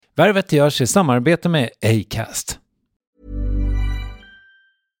Värvet görs i samarbete med Acast.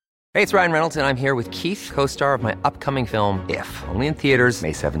 Hey, it's Ryan Reynolds, and I'm here with Keith, co-star of my upcoming film, If, only in theaters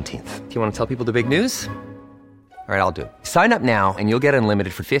May 17th. Do you want to tell people the big news? All right, I'll do it. Sign up now and you'll get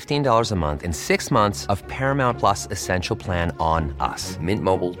unlimited for $15 a month and 6 months of Paramount Plus Essential Plan on us.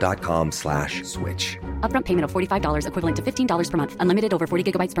 MintMobile.com/switch. Upfront payment of $45 equivalent to $15 per month. Unlimited over 40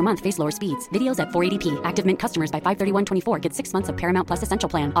 gigabytes per month. Face lower speeds. Videos at 480p. Active Mint customers by 531.24 get 6 months of Paramount Plus Essential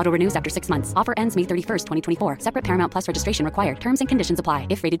Plan. Auto renews after 6 months. Offer ends May 31st, 2024. Separate Paramount Plus registration required. Terms and conditions apply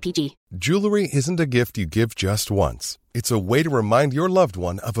if rated PG. Jewelry isn't a gift you give just once. It's a way to remind your loved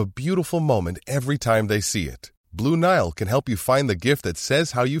one of a beautiful moment every time they see it. Blue Nile can help you find the gift that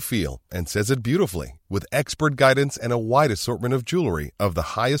says how you feel and says it beautifully, with expert guidance and a wide assortment of jewelry of the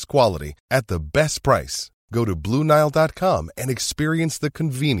highest quality at the best price. Go to BlueNile.com and experience the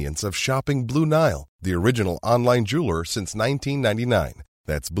convenience of shopping Blue Nile, the original online jeweler since 1999.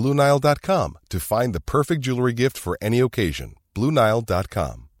 That's BlueNile.com to find the perfect jewelry gift for any occasion.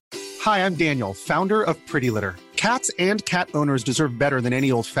 BlueNile.com. Hi, I'm Daniel, founder of Pretty Litter. Cats and cat owners deserve better than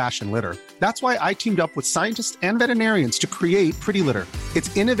any old-fashioned litter. That's why I teamed up with scientists and veterinarians to create Pretty Litter.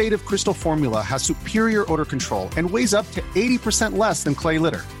 Its innovative crystal formula has superior odor control and weighs up to 80% less than clay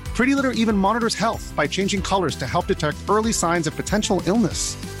litter. Pretty Litter even monitors health by changing colors to help detect early signs of potential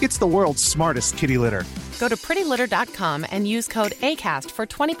illness. It's the world's smartest kitty litter. Go to prettylitter.com and use code ACAST for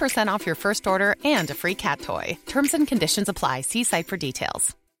 20% off your first order and a free cat toy. Terms and conditions apply. See site for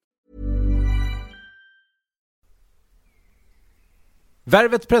details.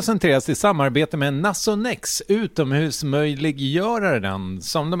 Värvet presenteras i samarbete med Nasonex, utomhusmöjliggöraren,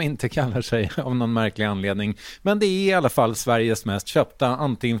 som de inte kallar sig av någon märklig anledning. Men det är i alla fall Sveriges mest köpta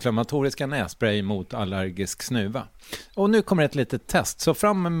antiinflammatoriska nässpray mot allergisk snuva. Och nu kommer ett litet test, så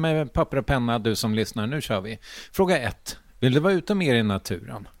fram med papper och penna du som lyssnar, nu kör vi. Fråga 1. Vill du vara ute mer i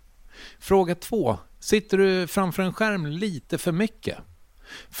naturen? Fråga 2. Sitter du framför en skärm lite för mycket?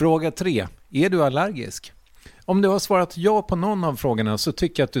 Fråga 3. Är du allergisk? Om du har svarat ja på någon av frågorna så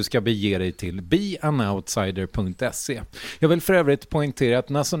tycker jag att du ska bege dig till beanoutsider.se. Jag vill för övrigt poängtera att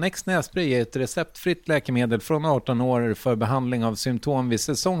Nasonex nässpray är ett receptfritt läkemedel från 18 år för behandling av symptom vid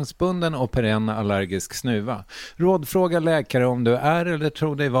säsongsbunden och perenn allergisk snuva. Rådfråga läkare om du är eller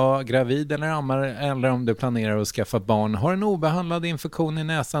tror dig vara gravid eller ammar, eller om du planerar att skaffa barn, har en obehandlad infektion i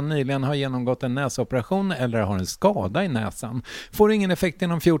näsan, nyligen har genomgått en näsoperation eller har en skada i näsan. Får ingen effekt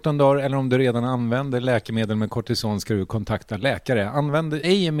inom 14 dagar eller om du redan använder läkemedel med kortison ska du kontakta läkare. Använd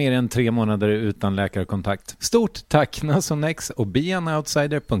ej mer än 3 månader utan läkarkontakt. Stort tack Nasonex och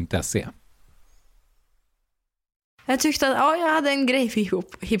beanoutsider.se. Jag tyckte att jag hade en grej för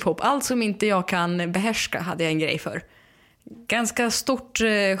hiphop. Allt som inte jag kan behärska hade jag en grej för. Ganska stort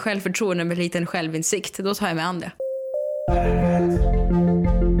självförtroende med liten självinsikt. Då tar jag mig an det.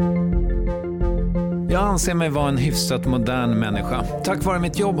 Jag anser mig vara en hyfsat modern människa. Tack vare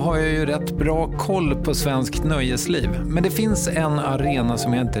mitt jobb har jag ju rätt bra koll på svenskt nöjesliv. Men det finns en arena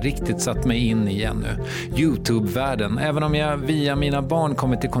som jag inte riktigt satt mig in i ännu. YouTube-världen, även om jag via mina barn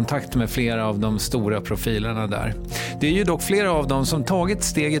kommit i kontakt med flera av de stora profilerna där. Det är ju dock flera av dem som tagit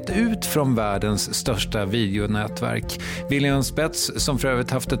steget ut från världens största videonätverk. William Spets, som för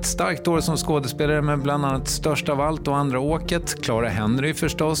övrigt haft ett starkt år som skådespelare med bland annat Störst av allt och Andra åket, Clara Henry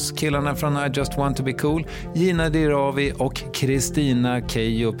förstås, killarna från I Just Want to be cool, Gina Dirawi och Kristina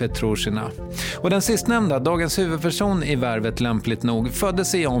Keijo Petrushina. Och den sistnämnda, dagens huvudperson i Värvet lämpligt nog,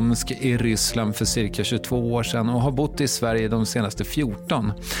 föddes i Omsk i Ryssland för cirka 22 år sedan och har bott i Sverige de senaste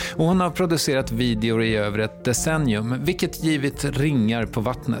 14. Och hon har producerat videor i över ett decennium, vilket givit ringar på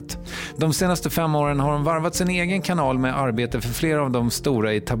vattnet. De senaste 5 åren har hon varvat sin egen kanal med arbete för flera av de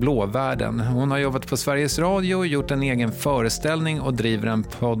stora i tablåvärlden. Hon har jobbat på Sveriges Radio och gjort en egen föreställning och driver en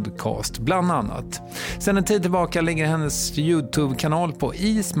podcast, bland annat. Sen en tid tillbaka ligger hennes YouTube-kanal på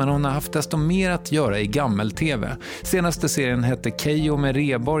is, men hon har haft desto mer att göra i gammel-tv. Senaste serien hette Keijo med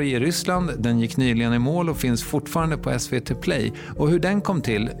Reborg i Ryssland. Den gick nyligen i mål och finns fortfarande på SVT Play. Och hur den kom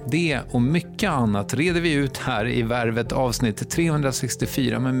till, det och mycket annat reder vi ut här i Värvet avsnitt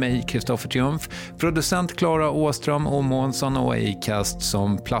 364 med mig, Kristoffer Triumf, producent Klara Åström och Månsson och Acast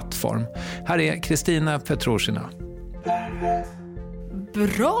som plattform. Här är Kristina Petrushina.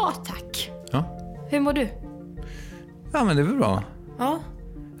 Bra, tack. Ja. Hur mår du? Ja, men det är väl bra. Ja.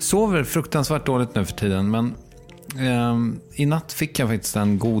 Sover fruktansvärt dåligt nu för tiden, men i natt fick jag faktiskt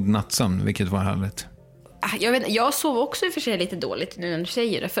en god nattsömn, vilket var härligt. Jag sov också i och för sig lite dåligt nu när du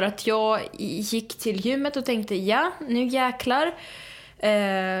säger det. För att jag gick till gymmet och tänkte, nu jäklar.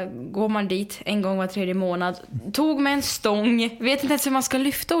 Går man dit en gång var 3:e månad. Tog med en stång. Vet inte ens hur man ska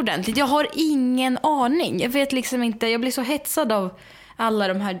lyfta ordentligt. Jag har ingen aning. Jag vet liksom inte. Jag blir så hetsad av alla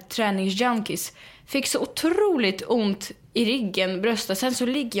de här träningsjunkies. Fick så otroligt ont i ryggen, bröstet. Sen så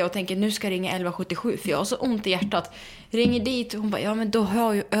ligger jag och tänker, nu ska jag ringa 1177 för jag har så ont i hjärtat. Ringer dit och hon bara, ja men då har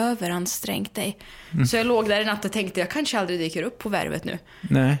jag ju överansträngt dig. Så jag låg där i natt och tänkte, jag kanske aldrig dyker upp på värvet nu.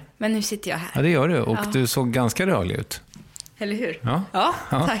 Nej. Men nu sitter jag här. Ja, det gör du. Och du såg ganska rörlig ut. Eller hur? Ja.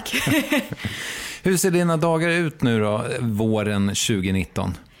 Tack. Hur ser dina dagar ut nu då, våren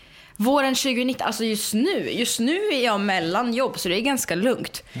 2019? Våren 2019, alltså just nu är jag mellan jobb så det är ganska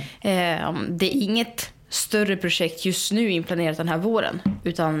lugnt. Det är inget större projekt just nu inplanerat den här våren,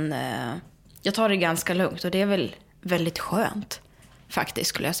 utan jag tar det ganska lugnt och det är väl väldigt skönt faktiskt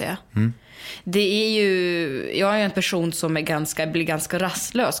skulle jag säga. Det är ju, jag är en person som blir ganska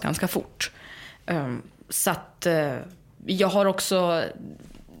rastlös ganska fort. Så att jag har också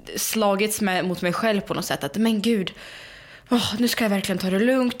slagits mot mig själv på något sätt att men gud, nu ska jag verkligen ta det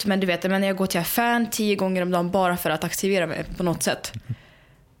lugnt. Men du vet, men jag går till affären 10 gånger om dagen bara för att aktivera mig på något sätt.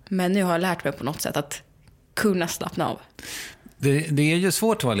 Men nu har jag lärt mig på något sätt att kunna slappna av. Det är ju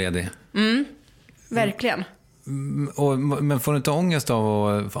svårt att vara ledig. Verkligen. Men får du inte ångest av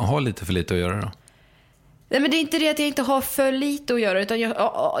att ha lite för lite att göra då? Nej, men det är inte det att jag inte har för lite att göra, utan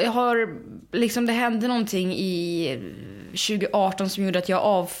jag har liksom, det hände någonting i 2018 som gjorde att jag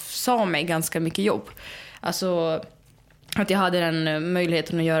avsa mig ganska mycket jobb. Alltså att jag hade den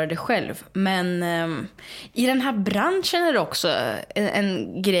möjligheten att göra det själv. Men i den här branschen är det också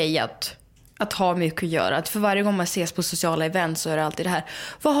en grej att ha mycket att göra. Att för varje gång man ses på sociala event så är det alltid det här,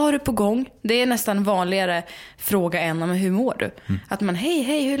 vad har du på gång? Det är nästan vanligare fråga än om hur mår du? Att man, hej,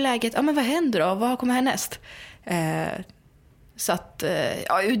 hur är läget? Ja, men vad händer då? Vad kommer härnäst? Så att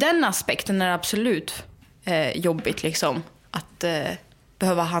ur den aspekten är det absolut jobbigt liksom att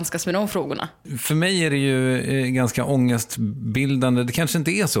behöva handskas med de frågorna. För mig är det ju ganska ångestbildande. Det kanske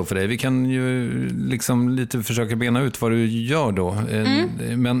inte är så för dig. Vi kan ju liksom lite försöka bena ut vad du gör då.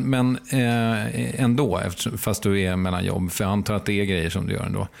 Men ändå, fast du är mellan jobb. För jag antar att det är grejer som du gör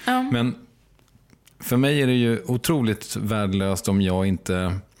ändå. Ja. Men för mig är det ju otroligt värdelöst om jag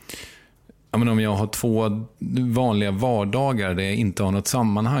inte... om jag har 2 vanliga vardagar där jag inte har något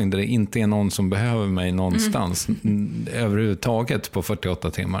sammanhang, där det inte är någon som behöver mig någonstans överhuvudtaget på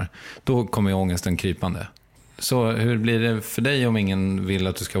 48 timmar, då kommer ångesten krypande. Så hur blir det för dig om ingen vill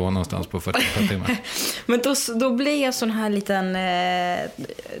att du ska vara någonstans på 48 timmar? Men då blir jag sån här liten...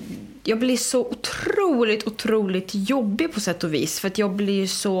 jag blir så otroligt jobbig på sätt och vis. För att jag blir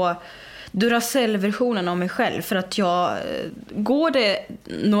så... Duracell-versionen av mig själv. För att jag går det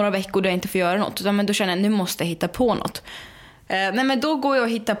några veckor där jag inte får göra något, men då känner jag, nu måste jag hitta på något. Nej, men då går jag och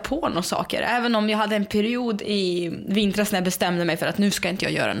hittar på några saker. Även om jag hade en period i vintras när jag bestämde mig för att nu ska inte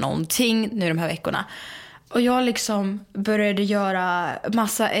jag göra någonting nu de här veckorna. Och jag liksom började göra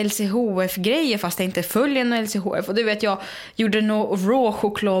massa LCHF-grejer fast jag inte följer någon LCHF. Och du vet, jag gjorde några raw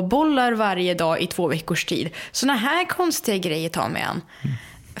chokladbollar varje dag i 2 veckors tid. Såna här konstiga grejer tar mig an.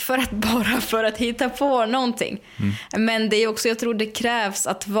 För att hitta på någonting. Men det är också, jag tror det krävs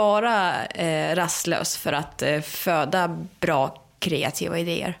att vara rastlös för att föda bra kreativa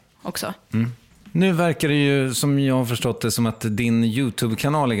idéer också. Nu verkar det ju, som jag har förstått det, som att din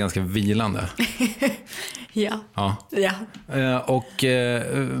YouTube-kanal är ganska vilande. Ja.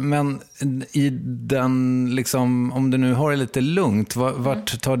 Men i den liksom, om du nu har det lite lugnt,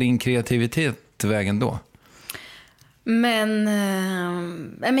 vart tar din kreativitet vägen då? Men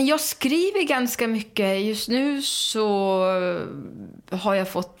jag skriver ganska mycket. Just nu så har jag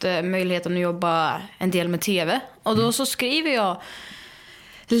fått möjligheten att jobba en del med tv. Och då så skriver jag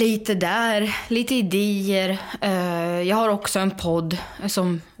lite där, lite idéer. Jag har också en podd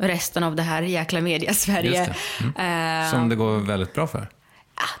som resten av det här jäkla media Sverige. Som det går väldigt bra för.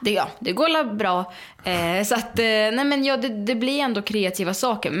 Det går bra. Så att, det blir ändå kreativa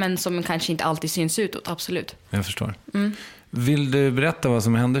saker, men som kanske inte alltid syns utåt, absolut. Jag förstår. Vill du berätta vad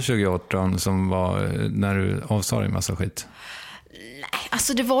som hände 2018 som var när du avsade dig massa skit? Nej,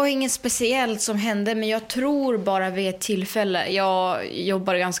 alltså det var inget speciellt som hände, men jag tror bara vid ett tillfälle. Jag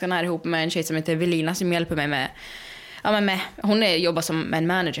jobbar ganska nära ihop med en tjej som heter Evelina som hjälper mig med hon jobbar som en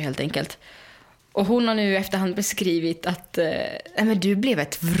manager helt enkelt. Och hon har nu efterhand beskrivit att men du blev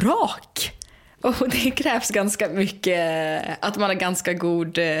ett vrak. Och det krävs ganska mycket att man har ganska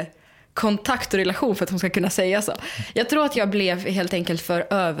god kontakt och relation för att hon ska kunna säga så. Jag tror att jag blev helt enkelt för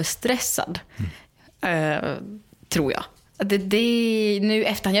överstressad. Tror jag. Det nu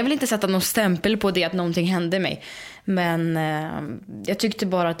efterhand, jag vill inte sätta någon stämpel på det att någonting hände mig. Men jag tyckte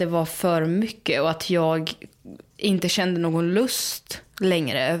bara att det var för mycket och att jag inte kände någon lust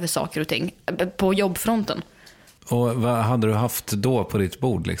längre över saker och ting på jobbfronten. Och vad hade du haft då på ditt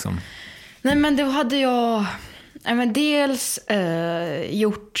bord liksom? Nej, men då hade jag Men dels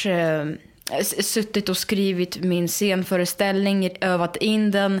suttit och skrivit min scenföreställning, övat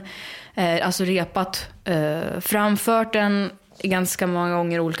in den, alltså repat, framfört den ganska många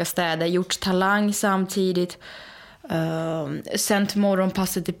gånger i olika städer, gjort Talang samtidigt, sänt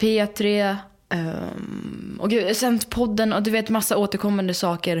morgonpasset till P3, och sänt podden och du vet massa återkommande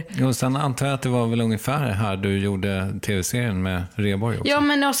saker. Jo, sen antar jag att det var väl ungefär här du gjorde tv-serien med Rheborg också. Ja,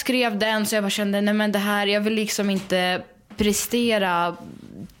 men jag skrev den så jag bara kände, nej men det här, jag vill liksom inte prestera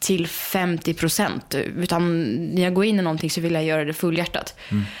till 50%, utan när jag går in i någonting så vill jag göra det fullhjärtat.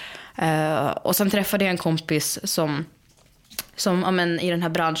 Och sen träffade jag en kompis som i den här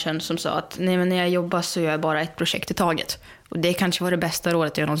branschen som sa att nej, men när jag jobbar så gör jag bara ett projekt i taget. Och det kanske var det bästa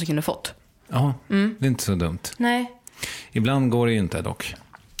rådet jag någonsin kunde fått. Ja, det är inte så dumt. Nej. Ibland går det ju inte dock.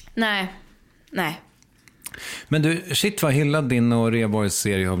 Nej. Men du, shit vad hyllad din och Rheborgs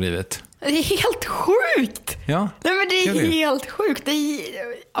serie har blivit. Det är helt sjukt. Ja. Nej, men det är helt sjukt.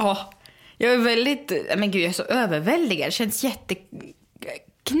 Jag är väldigt, men gud, jag är så överväldigad. Det känns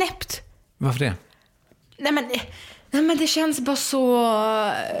jätteknäppt. Varför det? Nej men det känns bara så,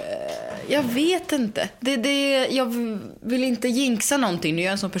 jag vet inte. Jag vill inte jinxa någonting. Jag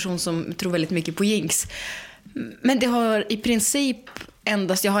är en sån person som tror väldigt mycket på jinx. Men det har i princip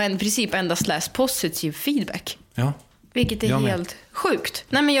endast läst positiv feedback. Ja. Vilket är helt sjukt.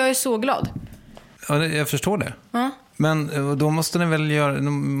 Nej, men jag är så glad. Ja, jag förstår det. Ja. Men då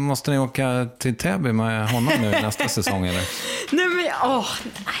måste ni åka till Täby med honom nu nästa säsong eller? Nej, men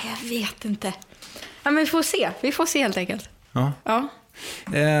jag vet inte. Ja, men vi får se helt enkelt. Ja.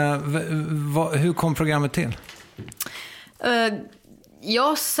 Hur kom programmet till?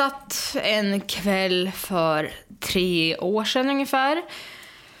 Jag satt en kväll för 3 år sedan ungefär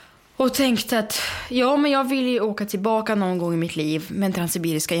och tänkte att men jag vill ju åka tillbaka någon gång i mitt liv med den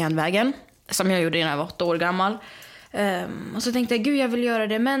transsibiriska järnvägen, som jag gjorde när jag var 8 år gammal. Och så tänkte jag, gud, jag vill göra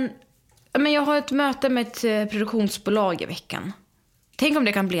det, men jag har ett möte med ett produktionsbolag i veckan. Tänk om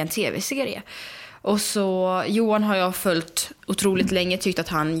det kan bli en tv-serie. Och så Johan har jag följt otroligt länge, tyckt att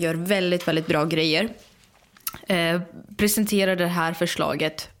han gör väldigt, väldigt bra grejer. Presenterade det här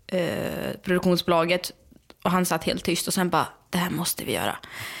förslaget, produktionsbolaget, och han satt helt tyst och sen bara, det här måste vi göra.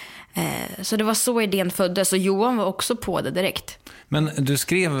 Så det var så idén föddes och Johan var också på det direkt. Men du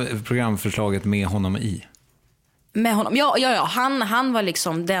skrev programförslaget med honom i? Med honom, ja. Han var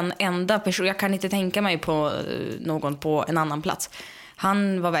liksom den enda person, jag kan inte tänka mig på någon på en annan plats.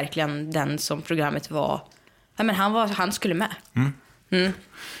 Han var verkligen den som programmet var. Ja, men han skulle med.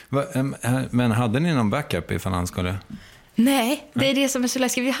 Men hade ni någon backup ifall han skulle? Nej, det är det som är så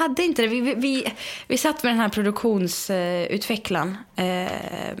läskigt. Vi hade inte det. Vi satt med den här produktionsutvecklaren.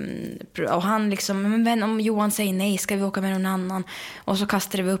 Och han liksom, men om Johan säger nej, ska vi åka med någon annan? Och så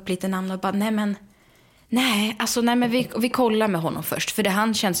kastade vi upp lite namn och bara, nej men vi kollar med honom först. För det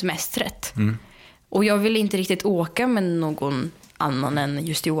han känns mest rätt. Och jag vill inte riktigt åka med någon annan än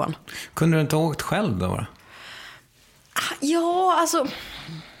just Johan. Kunde du inte ha åkt själv då? Ja, alltså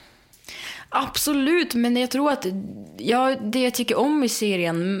absolut, men jag tror att det jag tycker om i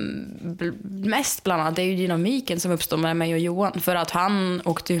serien mest bland annat är ju dynamiken som uppstår med mig och Johan. För att han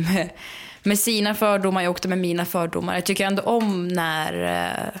åkte ju med sina fördomar, jag åkte med mina fördomar. Jag tycker ändå om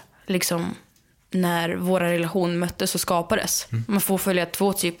när våra relation möttes och skapades. Man får följa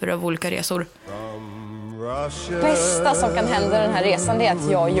 2 typer av olika resor. Bästa som kan hända den här resan är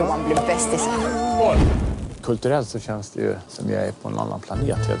att jag och Johan blir bästisar. Kulturellt så känns det ju som jag är på en annan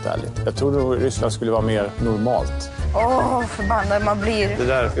planet, helt ärligt. Jag trodde Ryssland skulle vara mer normalt. Förbannad man blir. Det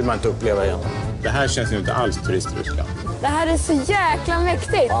där vill man inte uppleva igen. Det här känns ju inte alls turistryssland. Det här är så jäkla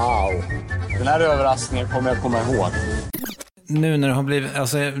mäktigt. Wow. Den här överraskningen kommer jag komma ihåg. Nu när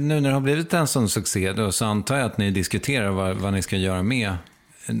det har blivit en sån succé då, så antar jag att ni diskuterar vad ni ska göra med.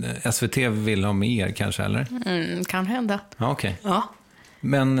 SVT vill ha med er kanske, eller? Kan hända. Ja, okej. Ja.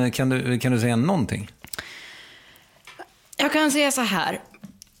 Men kan du säga någonting? Jag kan säga så här.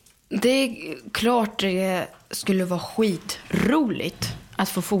 Det är klart det skulle vara skitroligt att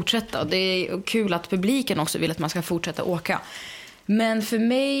få fortsätta. Det är kul att publiken också vill att man ska fortsätta åka. Men för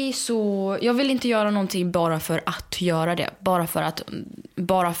mig så, jag vill inte göra någonting bara för att göra det. Bara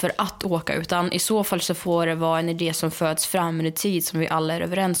för att åka. Utan i så fall så får det vara en idé som föds fram under tid som vi alla är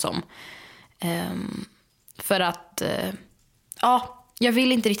överens om. För att, jag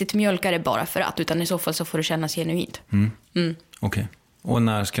vill inte riktigt mjölka det bara för att. Utan i så fall så får det kännas genuint. Okej. Och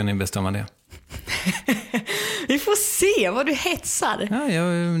när ska ni bestämma det? Vi får se vad du hetsar. Ja, jag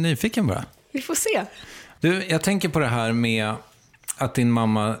är nyfiken bara. Vi får se. Du, jag tänker på det här med att din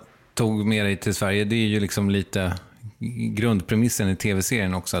mamma tog med dig till Sverige. Det är ju liksom lite grundpremissen i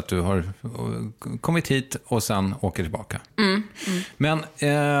tv-serien också, att du har kommit hit och sen åker tillbaka. Men,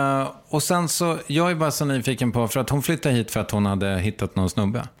 och sen så, jag är bara så nyfiken på, för att hon flyttade hit för att hon hade hittat någon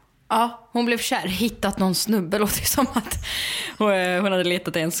snubbe. Ja, hon blev kär. Hittat någon snubbe, låter som att hon hade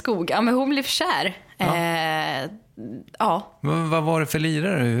letat i en skog. Ja, men hon blev kär. Ja. Vad var det för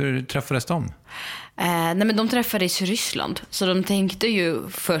lirare? Hur träffades de? Nej, men de träffades i Ryssland. Så de tänkte ju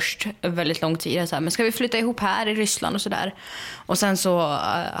först väldigt lång tid så här, men ska vi flytta ihop här i Ryssland och sådär. Och sen så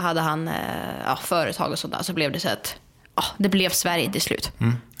hade han företag och sådär. Så blev det så att det blev Sverige till slut.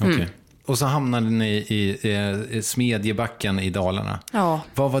 Okej. Och så hamnade ni i Smedjebacken i Dalarna. Ja.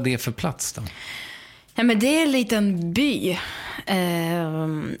 Vad var det för plats då? Ja, men det är en liten by.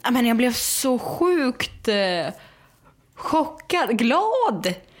 Men jag blev så sjukt chockad,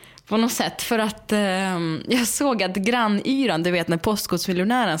 glad på något sätt. För att jag såg att grannyran, du vet när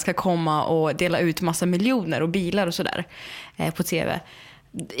postkodsmiljonären ska komma och dela ut massa miljoner och bilar och sådär på tv.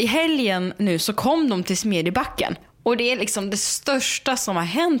 I helgen nu så kom de till Smedjebacken. Och det är liksom det största som har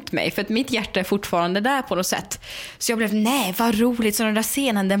hänt mig. För att mitt hjärta är fortfarande där på något sätt. Så jag blev, nej vad roligt. Så den där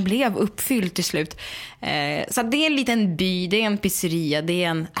scenen, den blev uppfylld till slut. Så det är en liten by, det är en pizzeria. Det är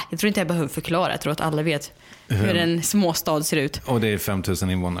en, jag tror inte jag behöver förklara. Jag tror att alla vet hur en småstad ser ut. Och det är 5000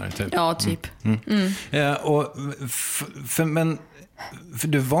 invånare typ. Ja, typ. Men för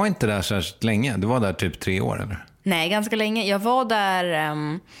du var inte där särskilt länge. Du var där typ 3 år eller? Nej, ganska länge. Jag var där...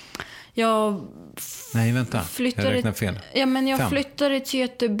 Nej, vänta. Jag räknar fel. Ja, men jag flyttade till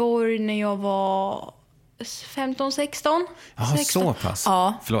Göteborg när jag var 15-16. Jaha, så pass.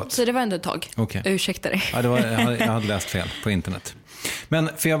 Ja, förlåt. Så det var ändå ett tag. Okay. Ursäkta dig. Ja, jag hade läst fel på internet. Men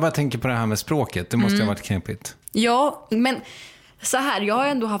för jag bara tänker på det här med språket. Det måste ha varit knepigt. Ja, men så här, jag har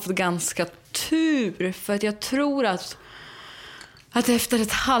ändå haft ganska tur. För att jag tror att efter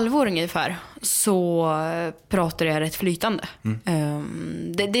ett halvår ungefär så pratar jag rätt flytande.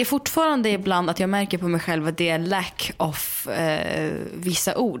 Det är fortfarande ibland att jag märker på mig själv att det är lack of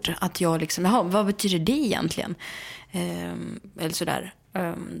vissa ord. Att jag liksom, vad betyder det egentligen? Eller sådär.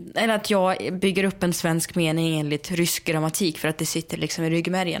 Eller att jag bygger upp en svensk mening enligt rysk grammatik för att det sitter liksom i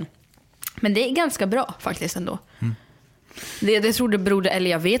ryggmärgen. Men det är ganska bra faktiskt ändå. Det tror det berodde,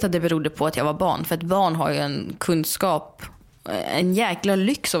 eller jag vet att det berodde på att jag var barn. För ett barn har ju en kunskap, en jäkla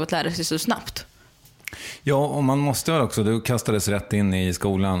lyx av att lära sig så snabbt. Ja, och man måste väl också, du kastades rätt in i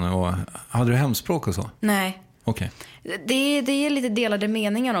skolan. Och hade du hemspråk och så? Nej. Okej. Det är lite delade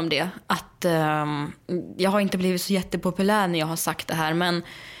meningar om det. Att jag har inte blivit så jättepopulär när jag har sagt det här. Men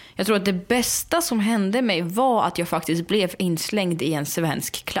jag tror att det bästa som hände mig var att jag faktiskt blev inslängd i en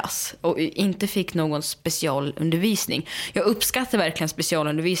svensk klass. Och inte fick någon specialundervisning. Jag uppskattar verkligen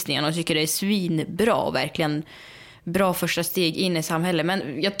specialundervisningen och tycker det är svinbra och verkligen bra första steg in i samhället.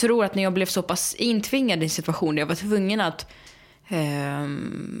 Men jag tror att när jag blev så pass intvingad i en situation där jag var tvungen att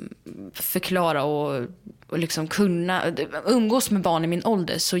förklara och liksom kunna umgås med barn i min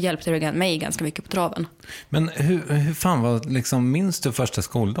ålder, så hjälpte det mig ganska mycket på traven. Men hur fan var liksom, minns du första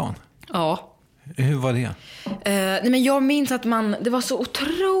skoldagen? Ja. Hur var det? Nej, men jag minns att det var så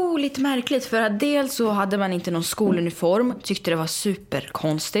otroligt märkligt. För att dels så hade man inte någon skoluniform. Tyckte det var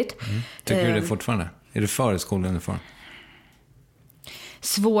superkonstigt. Tycker du det fortfarande? Är du för skoluniform?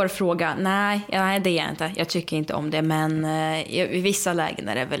 Svår fråga. Nej, det är jag inte. Jag tycker inte om det. Men i vissa lägen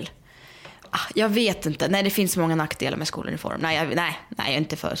är det väl... jag vet inte. Nej, det finns många nackdelar med skoluniform. Nej, jag är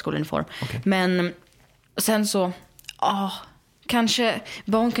inte för skoluniform. Okay. Men sen så... kanske...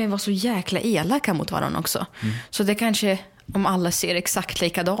 Barn kan ju vara så jäkla elaka mot varandra också. Så det kanske... Om alla ser exakt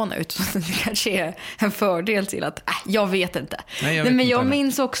likadana ut, så det kanske är en fördel till att... jag vet inte. Men jag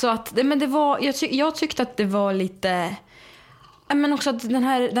minns också att... Men det var, jag tyckte att det var lite... Men också att den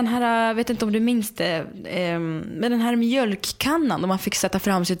här, vet inte om du minns det, med den här mjölkkannan, då man fick sätta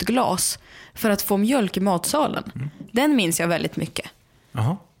fram sitt glas för att få mjölk i matsalen. Den minns jag väldigt mycket.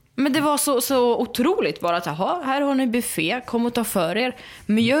 Aha. Men det var så otroligt bara att här har ni buffé, kom och ta för er.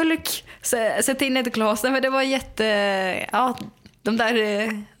 Mjölk, sätt in ett glas. Men det var de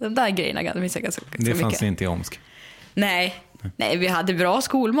där grejerna minns jag ganska mycket. Det fanns inte i Omsk. Nej, vi hade bra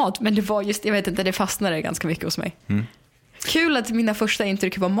skolmat, men det var just, jag vet inte, det fastnade ganska mycket hos mig. Kul att mina första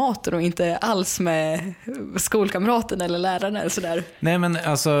intryck var maten och inte alls med skolkamraten eller läraren eller sådär. Nej, men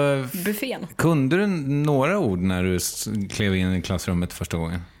alltså... Buffén. Kunde du några ord när du klev in i klassrummet första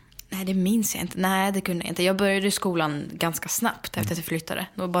gången? Nej, det minns jag inte. Nej, det kunde jag inte. Jag började i skolan ganska snabbt efter att jag flyttade.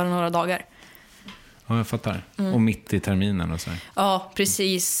 Det var bara några dagar. Ja, jag fattar. Och mitt i terminen och så. Ja,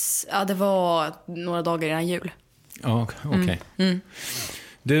 precis. Ja, det var några dagar innan jul. Ja, okej.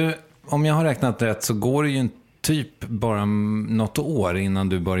 Du, om jag har räknat rätt så går det ju typ bara något år innan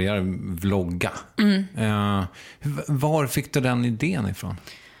du börjar vlogga. Var fick du den idén ifrån?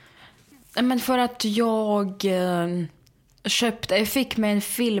 Men för att jag fick med en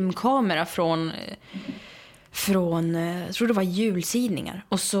filmkamera från jag tror det var julsidningar.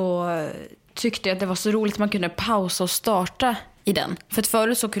 Och så tyckte jag att det var så roligt att man kunde pausa och starta i den. För att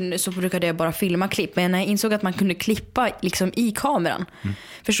förut så brukade jag bara filma klipp. Men när jag insåg att man kunde klippa liksom i kameran.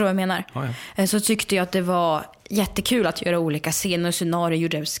 Förstår vad jag menar? Ja. Så tyckte jag att det var jättekul att göra olika scener och scenarier.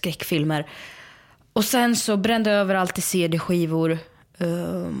 Gjorde skräckfilmer. Och sen så brände jag över allt i CD-skivor.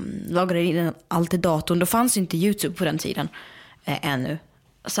 Lagade in allt i datorn. Då fanns inte YouTube på den tiden ännu.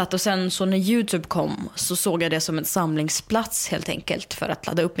 Och sen så när YouTube kom så såg jag det som en samlingsplats helt enkelt för att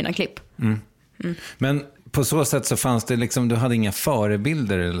ladda upp mina klipp. Men på så sätt så fanns det liksom, du hade inga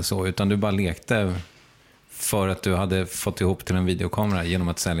förebilder eller så, utan du bara lekte för att du hade fått ihop till en videokamera genom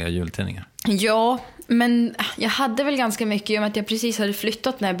att sälja jultidningar. Ja, men jag hade väl ganska mycket, i och med att jag precis hade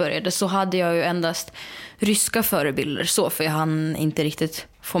flyttat när jag började, så hade jag ju endast ryska förebilder så, för jag hann inte riktigt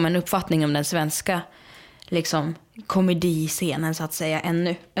få mig en uppfattning om den svenska liksom komediscenen så att säga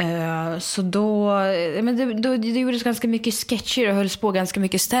ännu. Så då det gjordes ganska mycket sketcher och hölls på ganska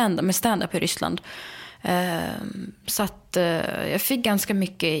mycket stand-up i Ryssland. Så att jag fick ganska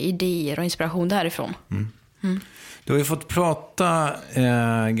mycket idéer och inspiration därifrån. Du har ju fått prata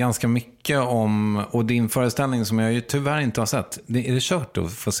ganska mycket om, och din föreställning som jag ju tyvärr inte har sett. Är det kört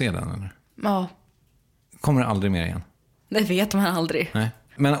att få se den? Eller? Ja. Kommer det aldrig mer igen? Det vet man aldrig. Nej.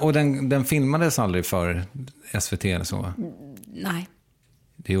 Men, och den filmades aldrig för SVT eller så? Nej.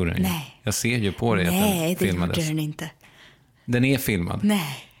 Det gjorde den. Nej. Jag ser ju på det att den filmades. Nej, det gjorde den inte. Den är filmad?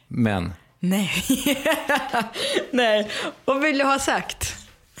 Nej. Men? Nej. Nej. Vad vill du ha sagt?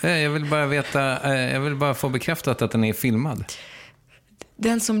 Jag vill bara veta, jag vill bara få bekräftat att den är filmad.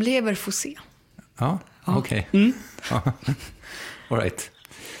 Den som lever får se. Ja, okej. Okay. All right.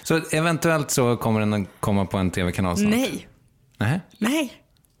 Så eventuellt så kommer den att komma på en tv-kanal snart? Nej. Nej.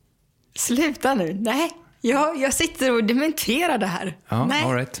 Sluta nu. Nej. Jag sitter och dementerar det här. Ja, nej.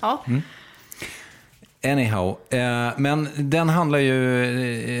 All right. Ja. Anyhow. Men den handlar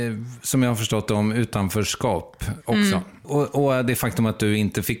ju, som jag har förstått, om utanförskap också. Och det faktum att du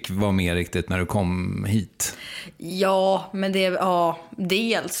inte fick vara med riktigt när du kom hit. Ja, men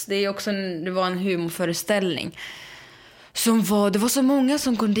dels. Det är också det var en humorföreställning. Det var så många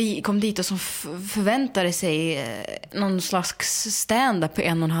som kom dit och som förväntade sig någon slags stand-up på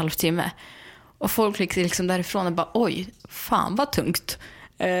 1,5 timme. Och folk gick liksom därifrån och bara, oj, fan vad tungt.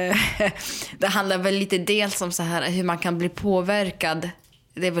 Det handlar väl lite dels om så här hur man kan bli påverkad.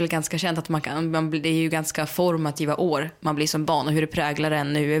 Det är väl ganska känt att det är ju ganska formativa år man blir som barn och hur det präglar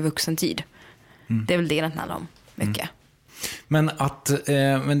en nu i vuxentid. Det är väl det handlar om mycket.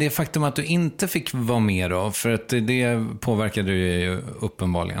 Men det faktum att du inte fick vara med då, för att det påverkade ju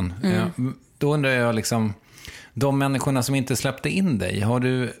uppenbarligen. Då undrar jag liksom, de människorna som inte släppte in dig, har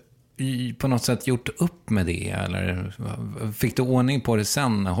du på något sätt gjort upp med det, eller fick du ordning på det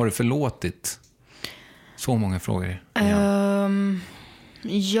sen? Har du förlåtit? Så många frågor.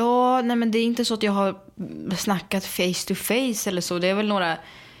 Ja, nej, men det är inte så att jag har snackat face to face eller så. Det är väl några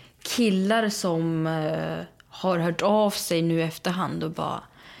killar som har hört av sig nu efterhand och bara,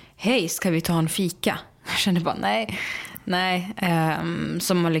 hej, ska vi ta en fika? Jag kände bara, nej.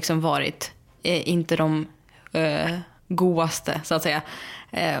 Som har liksom varit inte de godaste, så att säga.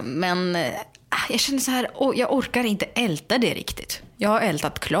 Men jag känner så här, jag orkar inte älta det riktigt. Jag har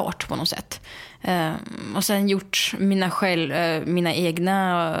ältat klart på något sätt. Och sen gjort mina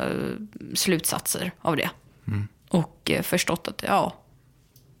egna slutsatser av det. Och förstått att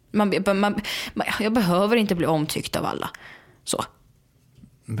jag behöver inte bli omtyckt av alla. Så.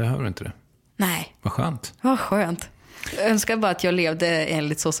 Behöver du inte det? Nej. Vad skönt. Vad skönt. Jag önskar bara att jag levde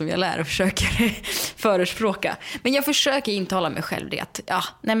enligt så som jag lär och försöker förespråka. Men jag försöker intala mig själv det att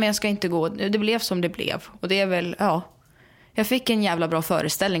men jag ska inte gå. Det blev som det blev. Och det är väl, jag fick en jävla bra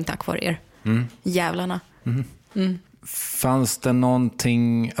föreställning tack vare er. Jävlarna. Fanns det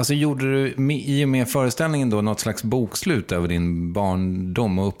någonting, alltså gjorde du i och med föreställningen då något slags bokslut över din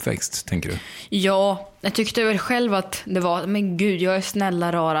barndom och uppväxt, tänker du? Ja, jag tyckte väl själv att det var, men gud, jag är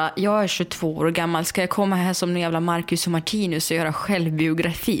snälla rara, jag är 22 år gammal, ska jag komma här som en jävla Marcus och Martinus och göra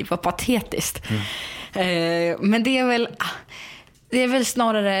självbiografi? Vad patetiskt. Men det är väl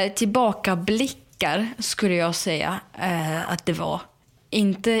snarare tillbakablickar, skulle jag säga, att det var.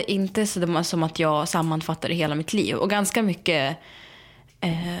 Inte så det var som att jag sammanfattade hela mitt liv. Och ganska mycket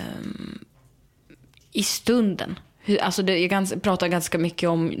i stunden. Alltså jag pratar ganska mycket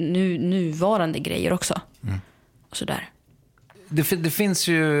om nuvarande grejer också. Och sådär. Det finns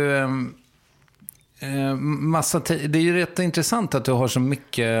ju Det är ju rätt intressant att du har så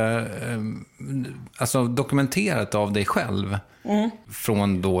mycket alltså dokumenterat av dig själv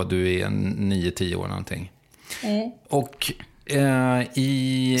från då du är 9-10 år någonting. Och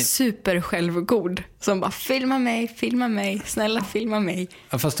super självgod som bara filma mig, snälla filma mig.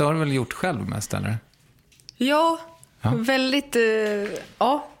 Ja, fast det har du väl gjort själv mest, eller? Ja. Väldigt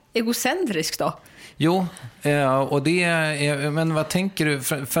egocentrisk då. Jo, och det är, men vad tänker du?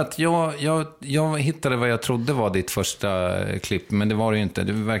 För att jag hittade vad jag trodde var ditt första klipp, men det var det ju inte.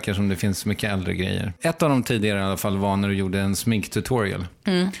 Det verkar som det finns mycket äldre grejer. Ett av de tidigare i alla fall var när du gjorde en sminktutorial.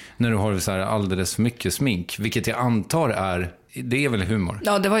 När du har så här alldeles för mycket smink, vilket jag antar det är väl humor?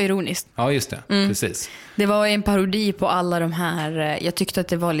 Ja, det var ironiskt. Ja, just det. Precis. Det var en parodi på alla de här... Jag tyckte att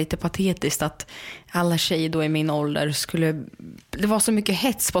det var lite patetiskt att alla tjejer då i min ålder skulle... Det var så mycket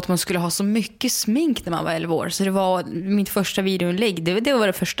hets på att man skulle ha så mycket smink när man var 11 år. Så det var mitt första videoinlägg. Det var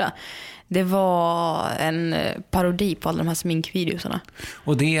det första. Det var en parodi på alla de här sminkvideosarna.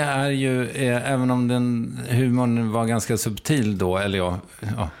 Och det är ju, även om den humorn var ganska subtil då, eller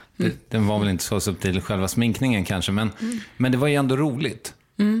den var väl inte så subtil, själva sminkningen kanske, men det var ju ändå roligt.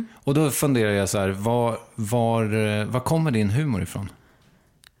 Och då funderar jag så här, var kommer din humor ifrån?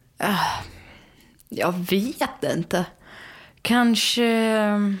 Jag vet inte. Kanske...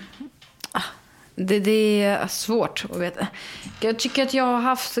 Det är svårt att veta. Jag tycker att jag har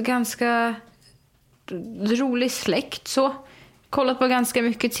haft ganska rolig släkt så. Kollat på ganska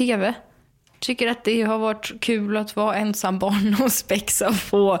mycket tv. Tycker att det har varit kul att vara ensam barn och spexa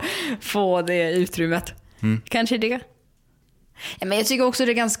och få det utrymmet. Kanske det. Ja, men jag tycker också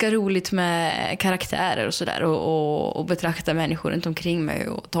det är ganska roligt med karaktärer och sådär. Och betrakta människor runt omkring mig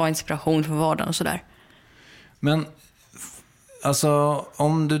och ta inspiration från vardagen och sådär. Men alltså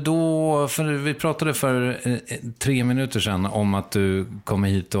om du då, för vi pratade för 3 minuter sedan om att du kom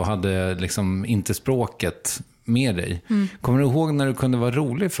hit och hade liksom inte språket med dig. Kommer du ihåg när du kunde vara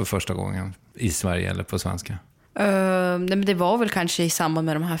rolig för första gången i Sverige eller på svenska? Men det var väl kanske i samband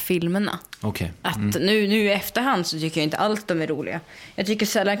med de här filmerna. Okej. Att nu i efterhand så tycker jag inte allt de är roliga. Jag tycker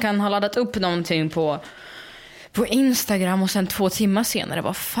sällan kan ha laddat upp någonting på Instagram och sen 2 timmar senare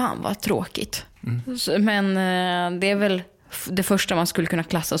var fan vad tråkigt. Men det är väl det första man skulle kunna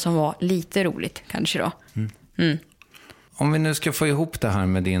klassa som var lite roligt kanske då. Om vi nu ska få ihop det här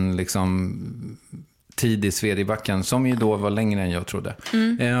med din liksom tid i Svedjebacken, som ju då var längre än jag trodde.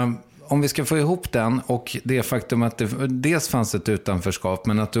 Om vi ska få ihop den och det faktum att det dels fanns ett utanförskap,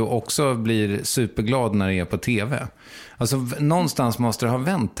 men att du också blir superglad när det är på tv. Alltså någonstans måste det ha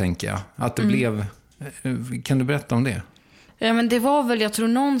vänt, tänker jag. Att det blev... Kan du berätta om det? Ja, men det var väl, jag tror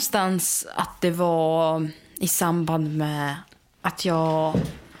någonstans att det var i samband med att jag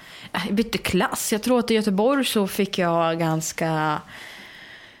bytte klass. Jag tror att i Göteborg så fick jag ganska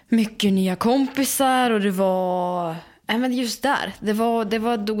mycket nya kompisar och det var... men just där, det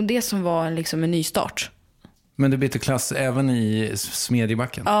var det som var liksom en ny start. Men du bytte klass även i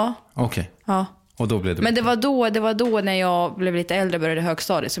Smedjebacken? Ja. Okej. Ja. Och då blev det... Men det var då när jag blev lite äldre och började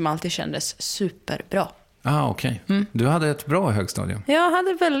högstadiet som alltid kändes superbra. Okej. Du hade ett bra högstadium. Jag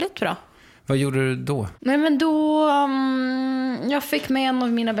hade väldigt bra. Vad gjorde du då? Nej, men då... jag fick med en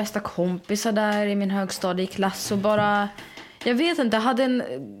av mina bästa kompisar där i min högstadieklass och bara... Jag vet inte, jag hade en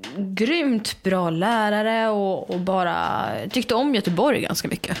grymt bra lärare och bara tyckte om Göteborg ganska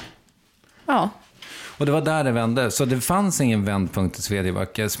mycket. Ja. Och det var där det vände. Så det fanns ingen vändpunkt i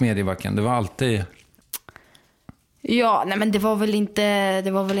Smedjebacken. Det var alltid... Ja, nej men det var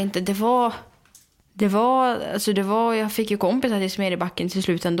jag fick ju kompisar till Smedjebacken till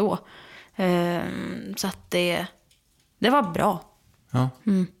slut ändå. Så att det var bra. Ja.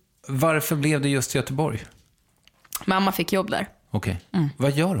 Varför blev det just Göteborg? Mamma fick jobb där. Okej.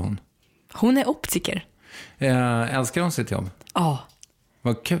 Vad gör hon? Hon är optiker. Älskar hon sitt jobb? Ja.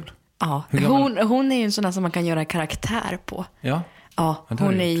 Vad kul. Ja. Hon är ju en sån där som man kan göra karaktär på. Ja. Ja,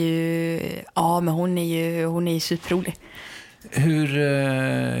 hon är ju... Ja, men hon är ju superrolig.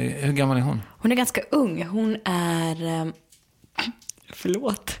 Hur gammal är hon? Hon är ganska ung. Hon är...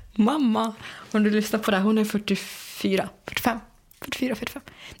 Förlåt. Mamma. Om du lyssnar på det här. Hon är 44.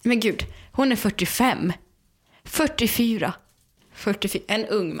 Men gud. Hon är 45. 44. En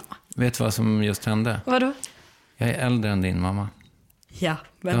ung mamma. Vet du vad som just hände? Vadå? Jag är äldre än din mamma. Ja,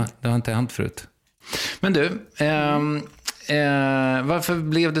 men... Det har inte hänt förut. Men du, varför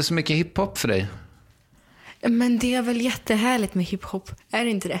blev det så mycket hiphop för dig? Men det är väl jättehärligt med hiphop. Är det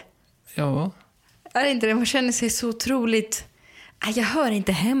inte det? Ja. Är det inte det? Man känner sig så otroligt... Jag hör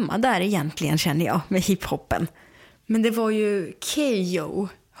inte hemma där egentligen, känner jag, med hiphopen. Men det var ju K.O.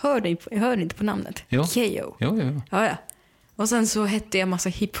 Hör inte på namnet? Jo. K.O. Jo. Ja. Och sen så hette jag massa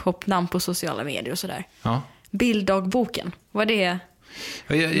hiphop-namn på sociala medier och sådär. Ja. Bilddagboken, var det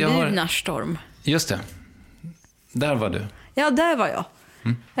Lunarstorm? Just det. Där var du. Ja, där var jag.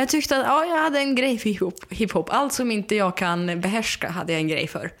 Jag tyckte att jag hade en grej för hiphop. Allt som inte jag kan behärska hade jag en grej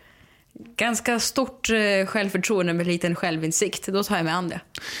för. Ganska stort självförtroende med liten självinsikt. Då tar jag mig an det.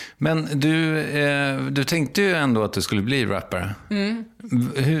 Men du tänkte ju ändå att du skulle bli rappare.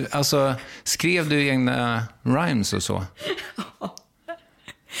 Alltså, skrev du egna rhymes och så?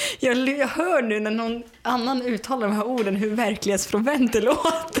 Jag hör nu när någon annan uttalar de här orden hur verklighetsfrånvänt det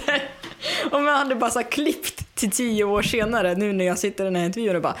låter. Om jag hade bara så klippt till 10 år senare, nu när jag sitter i den här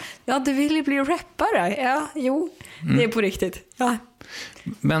intervjun och bara, ja, du vill ju bli rappare. Ja, jo, det är på riktigt. Ja.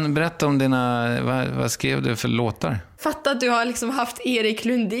 Men berätta om vad skrev du för låtar? Fatta att du har liksom haft Erik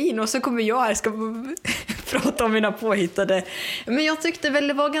Lundin och så kommer jag här ska prata om mina påhittade. Men jag tyckte väl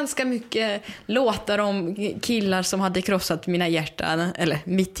det var ganska mycket låtar om killar som hade krossat mina hjärtan, eller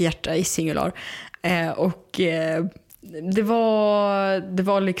mitt hjärta i singular. Det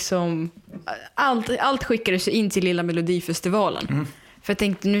var liksom allt skickades in till Lilla Melodifestivalen. För jag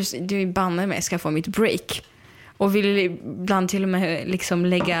tänkte nu bannar mig, ska få mitt break. Och vill ibland till och med liksom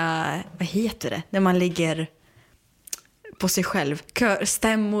lägga, vad heter det? När man lägger på sig själv.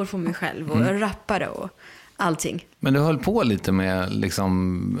 Stämmor på mig själv och rappare och allting. Men du höll på lite med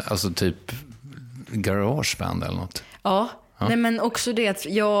liksom, alltså typ garageband eller något? Ja. Nej, men också det att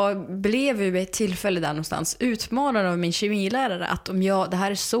jag blev ju vid ett tillfälle där någonstans utmanad av min kemilärare att om det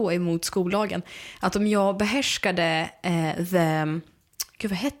här är så emot skollagen, att om jag behärskade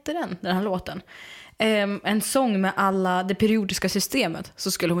vad hette den här låten? En sång med det periodiska systemet,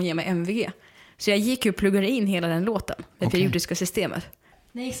 så skulle hon ge mig MVG. Så jag gick och pluggade in hela den låten, det periodiska systemet.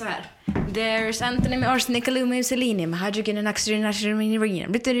 Det gick så här. There's antimony, arsenic, aluminum, selenium, hydrogen and oxygen, uranium.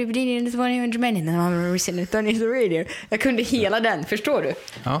 Jag kunde hela den, förstår du?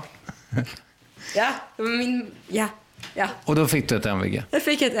 Ja. Ja. Och då fick du ett MVG? Jag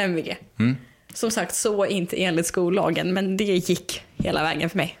fick ett MVG. Som sagt, så inte enligt skollagen, men det gick hela vägen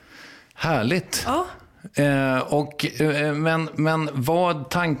för mig. Härligt. Ja. Men vad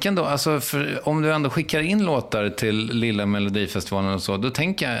tanken då, alltså om du ändå skickar in låtar till Lilla Melodifestivalen och så, då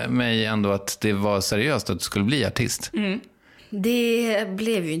tänker jag mig ändå att det var seriöst att du skulle bli artist. Det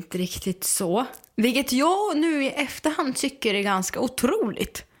blev ju inte riktigt så, vilket jag nu i efterhand tycker är ganska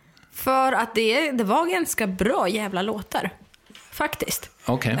otroligt, för att det var ganska bra jävla låtar faktiskt.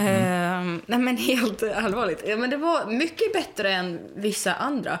 Okej. Nej, men helt allvarligt, men det var mycket bättre än vissa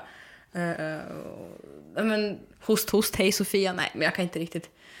andra. Men host, hej Sofia. Nej, men jag kan inte riktigt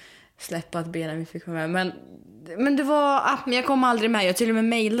släppa att Benjamin fick vara med. Men det var, men jag kom aldrig med. Jag till och med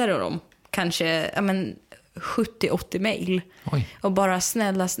mejlade dem. Kanske 70-80 mejl. Och bara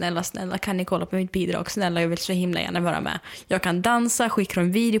snälla, kan ni kolla på mitt bidrag? Snälla, jag vill så himla gärna vara med. Jag kan dansa, skicka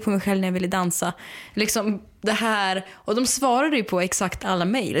en video på mig själv när jag ville dansa. Liksom det här. Och de svarade ju på exakt alla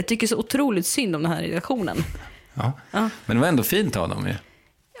mejl. Jag tycker så otroligt synd om den här redaktionen. Ja. Men det var ändå fint av dem ju.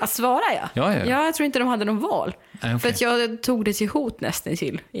 Att svara, ja. Ja. Jag tror inte de hade någon val. Okay. För att jag tog det till hot nästan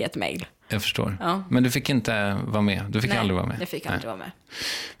till i ett mejl. Jag förstår. Ja. Men du fick inte vara med? Du fick aldrig vara med? Jag fick aldrig vara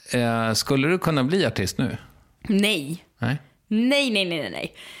med. Skulle du kunna bli artist nu? Nej.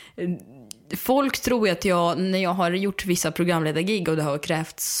 Folk tror ju att när jag har gjort vissa programledargig och det har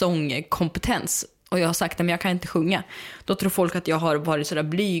krävt sångkompetens och jag har sagt att jag kan inte sjunga, då tror folk att jag har varit sådär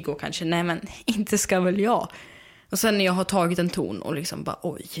blyg och kanske, nej men inte ska väl jag. Och sen när jag har tagit en ton och liksom bara,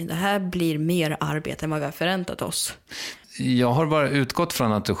 oj, det här blir mer arbete än vad vi har förväntat oss. Jag har bara utgått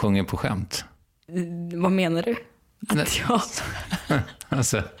från att du sjunger på skämt. Vad menar du? Att jag...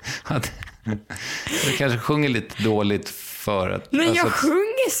 Alltså, att du kanske sjunger lite dåligt för att... Men alltså, jag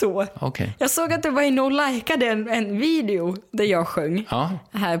sjunger så. Okay. Jag såg att du var inne och likade en video där jag sjöng. Ja.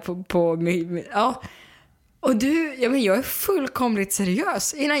 Här på ja. Och jag är fullkomligt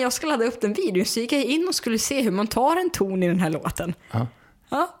seriös. Innan jag skulle ladda upp den videon så gick jag in och skulle se hur man tar en ton i den här låten. Ja.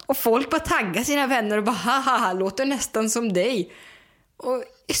 Ja, och folk bara taggar sina vänner och bara haha, låter nästan som dig. Och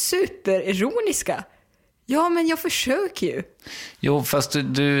är superironiska. Ja, men jag försöker ju. Jo, fast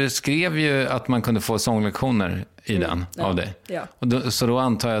du skrev ju att man kunde få sånglektioner i den av dig. Ja. Och så då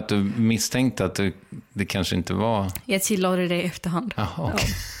antar jag att du misstänkte att det kanske inte var... Jag tillade det i efterhand. Aha, okay.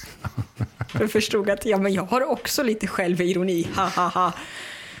 Ja. Jag förstod att men jag har också lite självironi. Hahaha.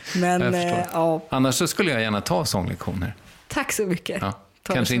 Men ja. Annars så skulle jag gärna ta sånglektioner. Tack så mycket. Ja.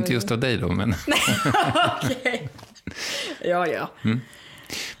 Kanske inte just av dig då, men... Okej. Ja.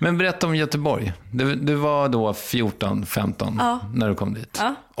 Men berätta om Göteborg. Du var då 14-15 när du kom dit.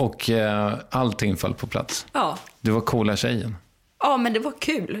 Ja. Och allting föll på plats. Ja. Du var coola tjejen. Ja, men det var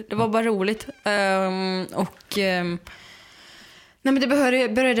kul. Det var bara roligt. Nej, men det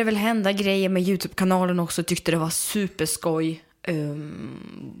började väl hända grejer med YouTube-kanalen också. Tyckte det var superskoj.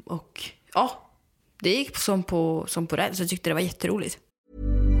 Och ja, det gick som på rätt. Så jag tyckte det var jätteroligt.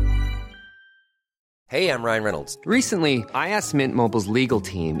 Hey, I'm Ryan Reynolds. Recently, I asked Mint Mobile's legal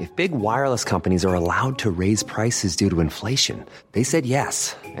team if big wireless companies are allowed to raise prices due to inflation. They said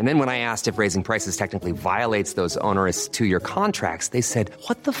yes. And then when I asked if raising prices technically violates those onerous 2-year contracts, they said,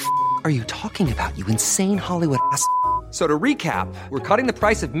 "What the f*** are you talking about, you insane Hollywood ass?" So to recap, we're cutting the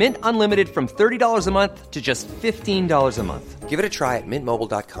price of Mint Unlimited from $30 a month to just $15 a month. Give it a try at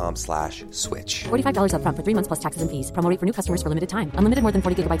mintmobile.com/switch. $45 up front for 3 months plus taxes and fees. Promo rate for new customers for limited time. Unlimited more than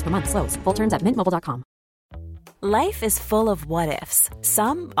 40 gigabytes per month. Slows full terms at mintmobile.com. Life is full of what-ifs.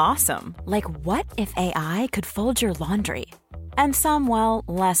 Some awesome, like what if AI could fold your laundry? And some, well,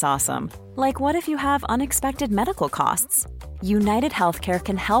 less awesome, like what if you have unexpected medical costs? United Healthcare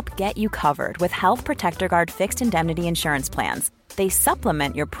can help get you covered with Health Protector Guard fixed indemnity insurance plans. They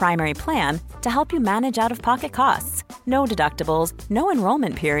supplement your primary plan to help you manage out-of-pocket costs. No deductibles, no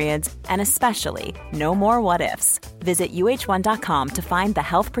enrollment periods, and especially no more what-ifs. Visit uh1.com to find the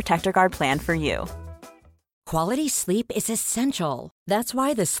Health Protector Guard plan for you. Quality sleep is essential. That's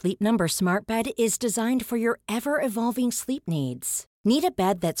why the Sleep Number Smart Bed is designed for your ever-evolving sleep needs. Need a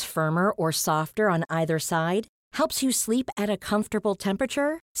bed that's firmer or softer on either side? Helps you sleep at a comfortable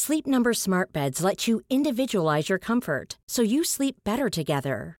temperature? Sleep Number Smart Beds let you individualize your comfort, so you sleep better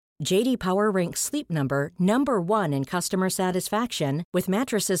together. J.D. Power ranks Sleep Number #1 in customer satisfaction with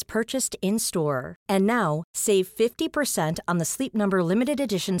mattresses purchased in-store. And now, save 50% on the Sleep Number Limited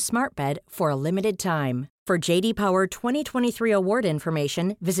Edition Smart Bed for a limited time. For J.D. Power 2023 award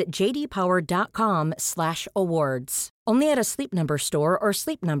information, visit jdpower.com/awards. Only at a Sleep Number store or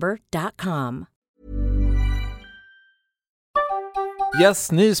sleepnumber.com.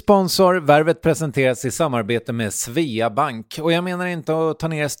 Yes, ny sponsor. Värvet presenteras i samarbete med Svea Bank. Och jag menar inte att ta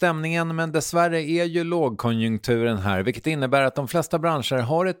ner stämningen, men dessvärre är ju lågkonjunkturen här, vilket innebär att de flesta branscher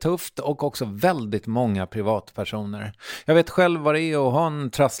har det tufft och också väldigt många privatpersoner. Jag vet själv vad det är att ha en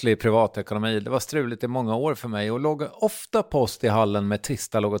trasslig privatekonomi. Det var struligt i många år för mig och låg ofta post i hallen med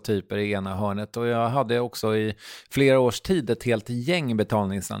trista logotyper i ena hörnet. Och jag hade också i flera års tid ett helt gäng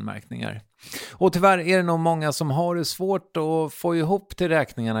betalningsanmärkningar. Och tyvärr är det nog många som har det svårt att få ihop till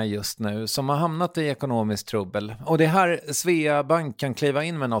räkningarna just nu, som har hamnat i ekonomiskt trubbel. Och det här Svea Bank kan kliva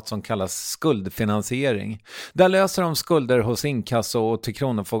in med något som kallas skuldfinansiering. Där löser de skulder hos inkasso och till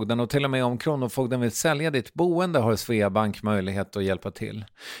Kronofogden, och till och med om Kronofogden vill sälja ditt boende har Svea Bank möjlighet att hjälpa till.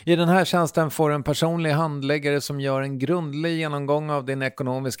 I den här tjänsten får du en personlig handläggare som gör en grundlig genomgång av din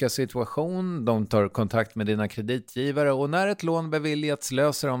ekonomiska situation. De tar kontakt med dina kreditgivare och när ett lån beviljats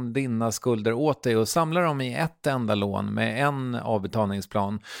löser de dina skulder åt dig och samlar dem i ett enda lån med en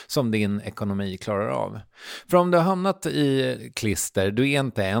avbetalningsplan som din ekonomi klarar av. För om du har hamnat i klister, du är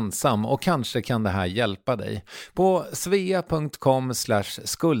inte ensam och kanske kan det här hjälpa dig. På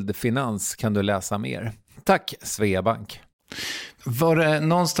svea.com/skuldfinans kan du läsa mer. Tack Svea Bank. Var det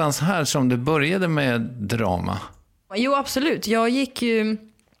någonstans här som du började med drama? Jo, absolut. Jag gick ju...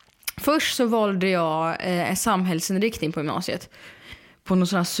 Först så valde jag en samhällsinriktning på gymnasiet. På någon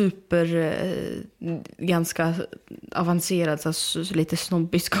sån här ganska avancerad, så lite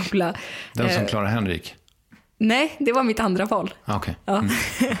snobbig skola. Den som Clara Henrik? Nej, det var mitt andra val. Okej. Ja.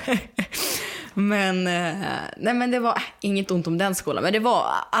 Men det var inget ont om den skolan. Men det var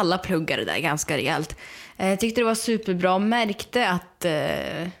alla pluggare där ganska rejält. Jag tyckte det var superbra. Märkte att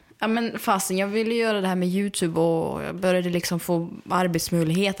fasen, jag ville göra det här med YouTube och jag började liksom få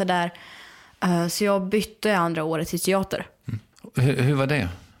arbetsmöjligheter där. Så jag bytte andra året till teater. Hur var det?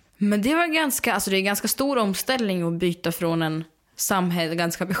 Men det var det är en ganska stor omställning att byta från en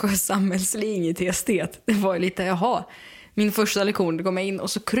ganska ambitiös samhällslinje till estet. Det var lite, min första lektion, då kom jag in och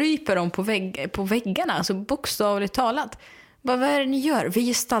så kryper de på väggarna, alltså bokstavligt talat. Vad är det ni gör? Vi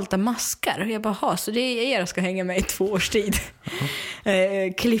gestaltar maskar. Jag bara, så det är er ska hänga med i 2 års tid.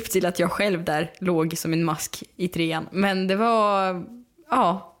 Klipp till att jag själv där låg som en mask i 3:an. Men det var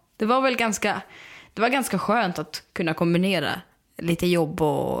ganska skönt att kunna kombinera lite jobb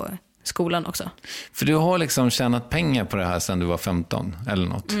och skolan också. För du har liksom tjänat pengar på det här sedan du var 15 eller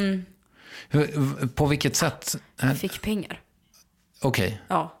något. På vilket sätt? Jag fick pengar. Okej.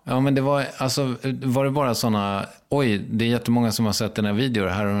 Ja. Ja, men det var det bara såna, det är jättemånga som har sett den här videon.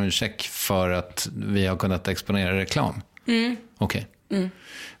 Här har du en check för att vi har kunnat exponera reklam. Okej.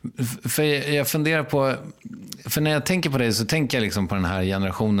 För jag funderar på, för när jag tänker på det så tänker jag liksom på den här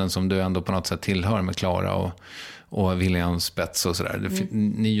generationen som du ändå på något sätt tillhör med Clara och William Spets och sådär.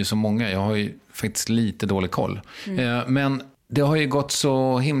 Ni är ju så många, jag har ju faktiskt lite dålig koll. Men det har ju gått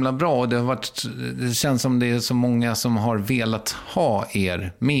så himla bra och det känns som det är så många som har velat ha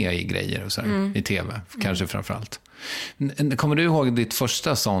er med i grejer och så här, i tv, kanske framförallt. Kommer du ihåg ditt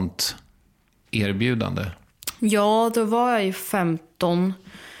första sånt erbjudande? Ja, då var jag ju 15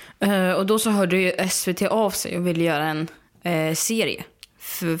 och då så hörde ju SVT av sig och ville göra en serie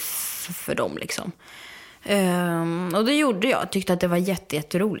för dem liksom. Och det gjorde jag. Tyckte att det var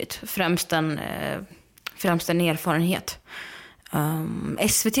jätteroligt. Främst en erfarenhet.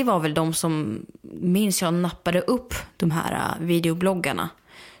 SVT var väl de som minns jag nappade upp de här videobloggarna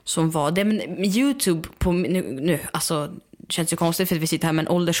som var det, men YouTube på nu alltså det känns ju konstigt för att vi sitter här med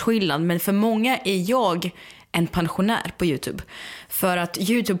en åldersskillnad, men för många är jag en pensionär på YouTube. För att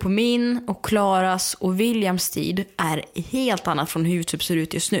YouTube på min och Klaras och Williams tid är helt annat från hur YouTube ser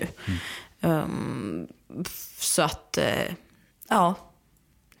ut just nu. Så att ja,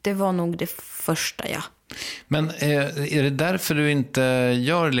 det var nog det första, ja. Men är det därför du inte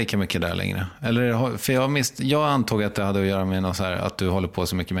gör lika mycket där längre? Eller, för jag antog att det hade att göra med något så här, att du håller på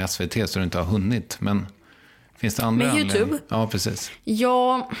så mycket med SVT så du inte har hunnit. Men finns det andra med YouTube? Ja, precis.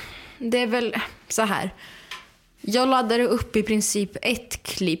 Ja, det är väl så här. Jag laddade upp i princip ett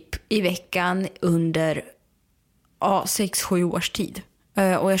klipp i veckan under 6-7 års tid.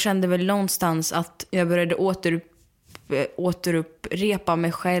 Och jag kände väl någonstans att jag började återupprepa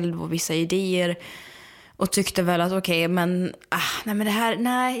mig själv och vissa idéer. Och tyckte väl att okej, men det här,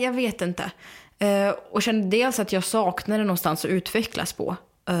 nej, jag vet inte. Och kände dels att jag saknade någonstans att utvecklas på.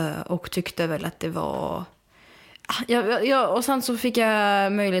 Och tyckte väl att det var... och sen så fick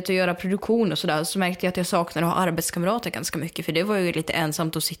jag möjlighet att göra produktion och sådär. Så märkte jag att jag saknade att ha arbetskamrater ganska mycket. För det var ju lite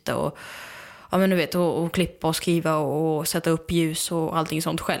ensamt att sitta och... Ja, men du vet, och klippa och skriva och sätta upp ljus och allting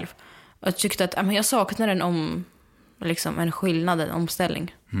sånt själv. Och jag tyckte att jag saknade en skillnad, en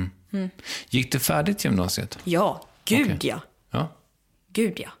omställning. Gick det färdigt gymnasiet? Ja, gud okay. Ja.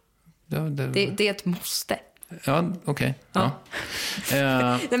 Gud ja. Det är ett måste. Ja, okej. Ja.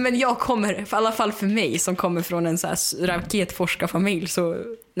 Nej, men jag kommer, i alla fall för mig som kommer från en så här raketforskarfamilj, så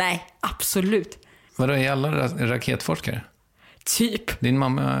nej, absolut. Vadå, är alla raketforskare? Typ. Din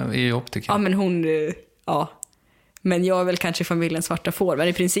mamma är ju optiker. Ja, men hon, ja. Men jag är väl kanske familjens svarta får. Men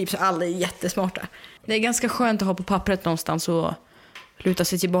i princip så alla är jättesmarta. Det är ganska skönt att ha på pappret någonstans och luta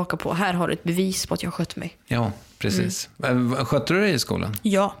sig tillbaka på. Här har du ett bevis på att jag skött mig. Ja, precis. Skötte du dig i skolan?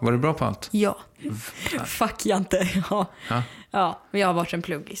 Ja. Var du bra på allt? Ja. Fuck jag inte. Ja, men jag har varit en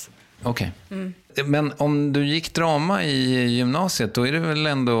pluggis. Okej. Men om du gick drama i gymnasiet, då är det väl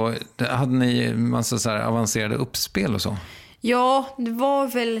ändå... Hade ni massa så här avancerade uppspel och så? Ja, det var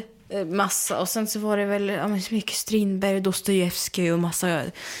väl massa. Och sen så var det väl så mycket Strindberg och Dostojevskij och massa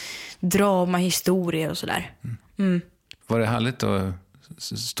dramahistorier och sådär. Var det härligt att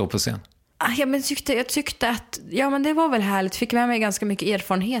stå på scen? Ja, men jag tyckte att men det var väl härligt. Fick med mig ganska mycket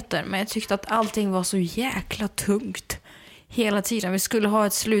erfarenheter. Men jag tyckte att allting var så jäkla tungt hela tiden. Vi skulle ha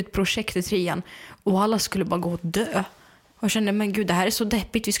ett slutprojekt i 3:an och alla skulle bara gå och dö. Och jag kände, men gud, det här är så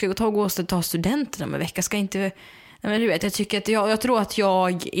deppigt. Vi ska gå och ta studenten om en vecka. Ska inte... Men du vet, jag tycker att jag tror att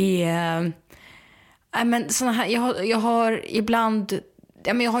jag är... men såna här, jag har ibland...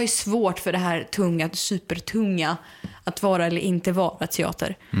 jag har ju svårt för det här tunga, supertunga, att vara eller inte vara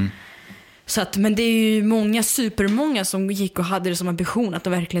teater. Så att, men det är ju supermånga som gick och hade det som ambition att de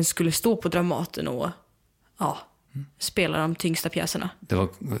verkligen skulle stå på Dramaten och spela de tyngsta pjäserna.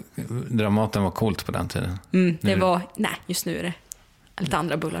 Dramaten var coolt på den tiden. Just nu är det lite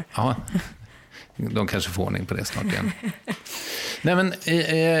andra bullar. Ja. De kanske får ordning på det snart igen. Nej, men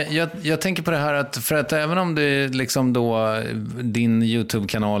jag tänker på det här att, för att även om det liksom då din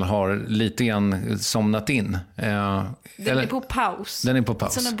YouTube-kanal har lite grann somnat in. Den är på paus. Den är på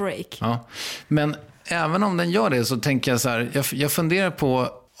paus. It's on a break. Ja. Men även om den gör det så tänker jag så här, jag funderar på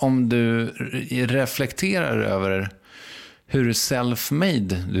om du reflekterar över hur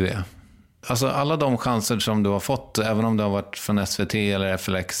self-made du är. Alltså alla de chanser som du har fått, även om det har varit från SVT eller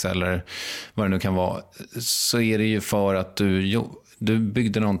FLX eller vad det nu kan vara, så är det ju för att du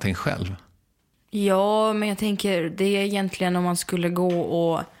byggde någonting själv. Ja, men jag tänker, det är egentligen om man skulle gå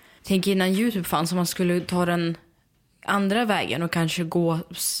och... Tänker innan YouTube fanns, om man skulle ta den andra vägen och kanske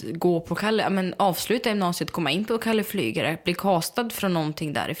gå på Kalle... Men avsluta gymnasiet, komma in på Kalle Flygare, bli castad från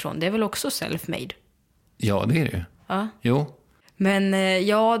någonting därifrån. Det är väl också self-made? Ja, det är det ju. Ja. Jo. Men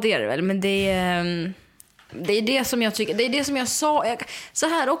ja, det är det väl. Men det är det som jag tycker. Det är det som jag sa. Så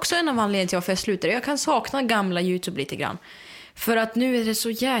här också en av anledningarna till varför jag slutade. Jag kan sakna gamla YouTube lite grann. För att nu är det så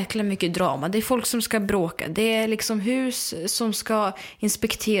jäkla mycket drama. Det är folk som ska bråka. Det är liksom hus som ska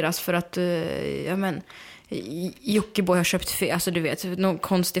inspekteras för att Jockiboi har köpt fel, alltså du vet, någon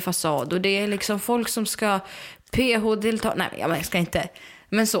konstig fasad. Och det är liksom folk som ska PH-delta. Nej, jag ska inte.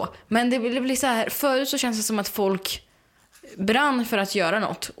 Men så. Men det blir så här. Förut så känns det som att folk brann för att göra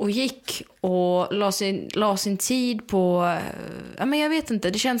något. Och gick och la sin tid på... Ja, men jag vet inte.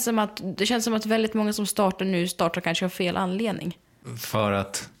 Det känns som att väldigt många som startar kanske av fel anledning. För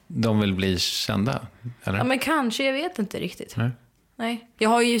att de vill bli kända? Eller? Ja, men kanske. Jag vet inte riktigt. Nej. Jag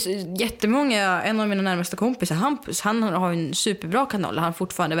har ju jättemånga, en av mina närmaste kompisar, Hampus, han har en superbra kanal. Han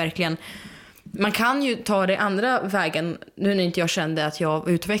fortfarande verkligen... Man kan ju ta det andra vägen nu när inte jag kände att jag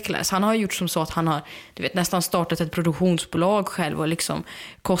utvecklades. Han har gjort som så att han har nästan startat ett produktionsbolag själv och liksom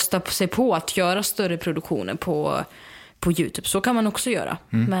kostat sig på att göra större produktioner på YouTube. Så kan man också göra.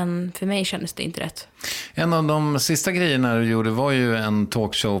 Men för mig kändes det inte rätt. En av de sista grejerna du gjorde var ju en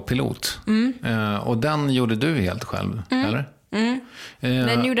talkshow-pilot. Och den gjorde du helt själv, eller?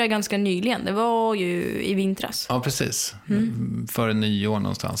 Den gjorde jag ganska nyligen. Det var ju i vintras. Ja, precis. Före nyår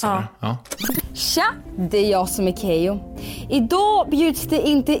någonstans. Ja. Ja. Tja, det är jag som är Keyyo. Idag bjuds det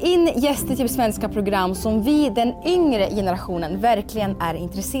inte in gäster till svenska program som vi, den yngre generationen, verkligen är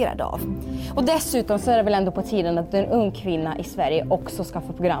intresserade av. Och dessutom så är det väl ändå på tiden att en ung kvinna i Sverige också ska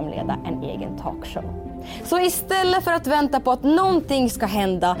få programleda en egen talkshow. Så istället för att vänta på att någonting ska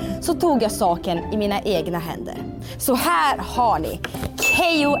hända så tog jag saken i mina egna händer. Så här har ni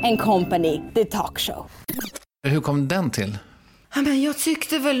Keyyo & Company, The Talkshow. Hur kom den till? Jag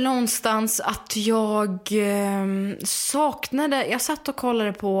tyckte väl någonstans att jag saknade... Jag satt och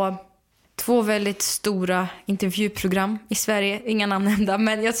kollade på 2 väldigt stora intervjuprogram i Sverige. Inga namn nämnda,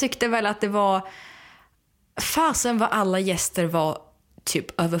 men jag tyckte väl att det var... Fasen vad alla gäster var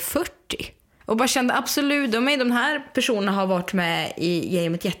typ över 40. Och bara kände absolut, de här personerna har varit med i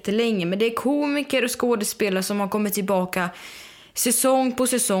gamet jättelänge. Men det är komiker och skådespelare som har kommit tillbaka säsong på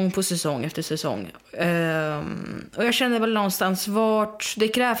säsong på säsong efter säsong. Och jag kände väl någonstans vart det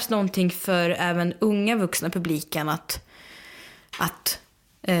krävs någonting för även unga vuxna publiken att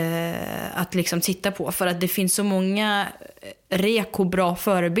liksom titta på. För att det finns så många bra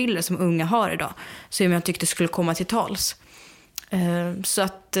förebilder som unga har idag. Så jag tyckte det skulle komma till tals. Så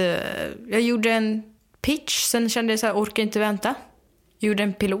att jag gjorde en pitch. Sen kände jag så här, orkar inte vänta. Gjorde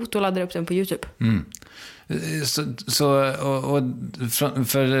en pilot och laddade upp den på YouTube.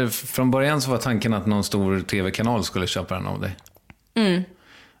 Från början så var tanken att någon stor tv-kanal skulle köpa den av dig.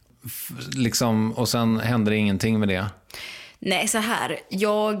 Liksom, och sen hände det ingenting med det. Nej, så här.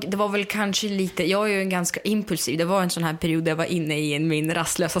 Det var väl kanske lite... Jag är ju ganska impulsiv. Det var en sån här period där jag var inne i min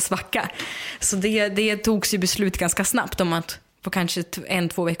rastlösa svacka. Så det togs ju beslut ganska snabbt om att på kanske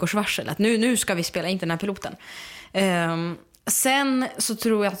 1-2 veckors varsel. Att nu ska vi spela in den här piloten. Sen så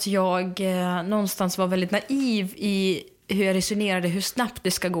tror jag att jag någonstans var väldigt naiv i hur jag resonerade, hur snabbt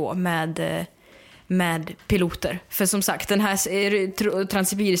det ska gå med piloter. För som sagt, den här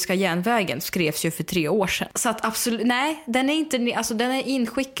transsibiriska järnvägen skrevs ju för 3 år sedan. Så att absolut, nej, den är inte, alltså den är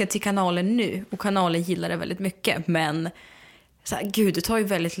inskickad till kanalen nu och kanalen gillar det väldigt mycket, men så här, gud, det tar ju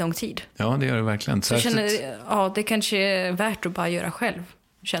väldigt lång tid. Ja, det gör det verkligen. Så det kanske är värt att bara göra själv,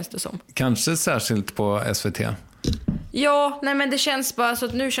 känns det som. Kanske särskilt på SVT. Ja, nej, men det känns bara så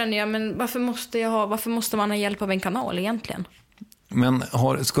att nu känner jag, men varför måste man ha hjälp av en kanal egentligen? Men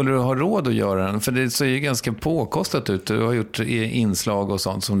skulle du ha råd att göra den? För det ser ju ganska påkostat ut. Du har gjort inslag och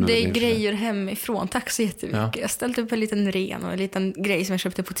sånt som du... Det är grejer hemifrån. Tack så jättemycket. Ja. Jag ställde upp en liten ren och en liten grej som jag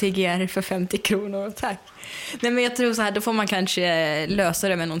köpte på TGR för 50 kronor. Tack. Nej, men jag tror så här, då får man kanske lösa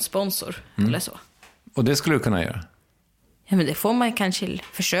det med någon sponsor eller så. Och det skulle du kunna göra? Ja, men det får man kanske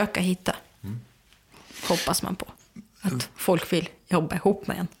försöka hitta. Hoppas man på. Att folk vill jobba ihop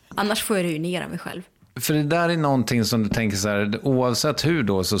med en. Annars får jag ruinera mig själv. För det där är någonting som du tänker så här, oavsett hur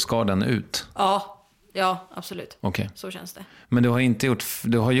då så ska den ut? Ja, absolut. Okay. Så känns det. Men du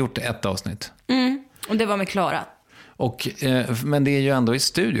har gjort ett avsnitt? Och det var med Klara. Men det är ju ändå i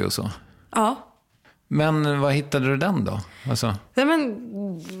studio så? Ja. Men vad hittade du den då? Alltså... Ja, men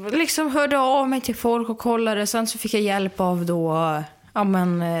liksom hörde av mig till folk och kollade. Sen så fick jag hjälp av då,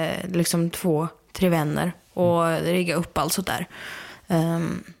 liksom 2-3 vänner. Och rigga upp allt sånt där.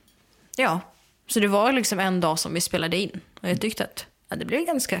 Ja. Så det var liksom en dag som vi spelade in. Och jag tyckte att det blev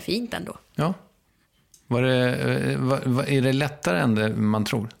ganska fint ändå. Ja. Är det lättare än det man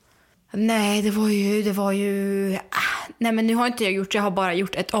tror? Nej, det var ju... Nej, men nu har inte jag har bara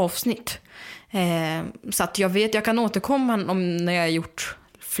gjort ett avsnitt. Så att jag kan återkomma när jag har gjort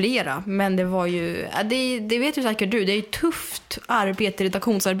flera. Men det var ju... Det vet ju säkert du. Det är ju tufft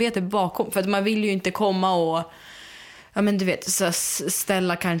redaktionsarbete bakom. För att man vill ju inte komma och... ja men du vet, så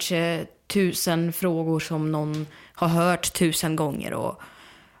ställa kanske 1000 frågor som någon har hört 1000 gånger och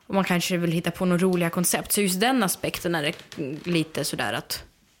man kanske vill hitta på några roliga koncept. Så just den aspekten är det lite sådär att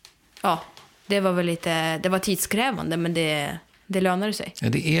ja, det var tidskrävande, men det lönade sig. Ja,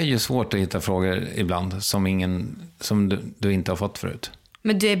 det är ju svårt att hitta frågor ibland som du inte har fått förut.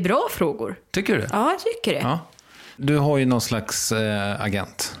 Men det är bra frågor. Tycker du det? Ja, jag tycker det. Ja. Du har ju någon slags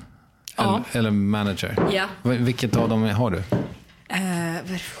agent. Ja. Eller manager. Ja. Vilket av dem har du?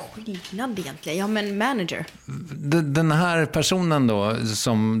 Vad är skillnad egentligen? Ja, men manager. Den här personen då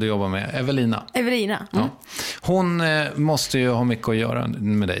som du jobbar med, Evelina. Evelina. Mm. Ja. Hon måste ju ha mycket att göra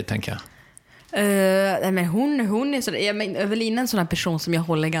med dig, tänker jag. Men hon är så, Evelina är en sån här person som jag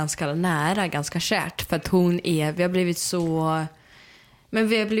håller ganska nära, ganska kärt, för att vi har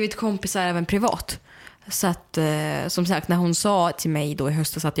blivit kompisar även privat. Så att som sagt, när hon sa till mig då i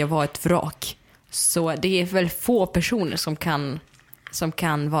höstas att jag var ett vrak, så det är väl få personer som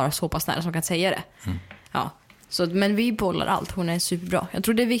kan vara så pass nära, som kan säga det. Ja. Så, men vi bollar allt, hon är superbra. Jag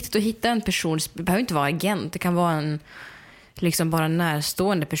tror det är viktigt att hitta en person, det behöver inte vara agent, det kan vara en liksom bara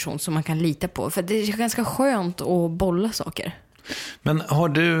närstående person som man kan lita på. För det är ganska skönt att bolla saker. Men har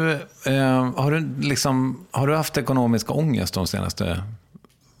du haft ekonomisk ångest de senaste...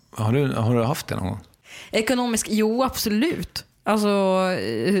 Har du haft det någon gång? Ekonomisk? Jo, absolut. Alltså,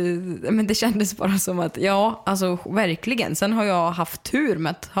 men det kändes bara som att, ja, alltså verkligen. Sen har jag haft tur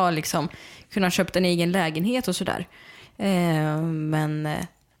med att ha liksom kunnat köpt en egen lägenhet och sådär. Men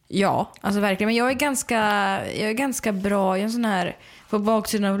ja, alltså verkligen. Men jag är ganska bra. Jag är en sån här, på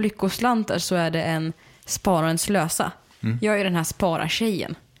baksidan av lyckoslantar så är det en spara och en slösa. Jag är den här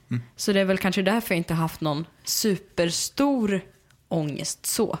spara-tjejen. Så det är väl kanske därför jag inte har haft någon superstor ångest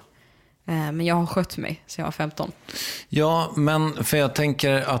så. Men jag har skött mig så jag var 15. Ja, men för jag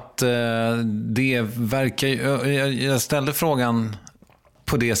tänker att det verkar... Jag ställde frågan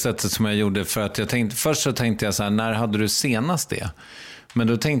på det sättet som jag gjorde för att först så tänkte jag så här, när hade du senast det? Men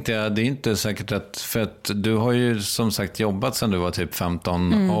då tänkte jag, det är inte säkert att, för att du har ju som sagt jobbat sedan du var typ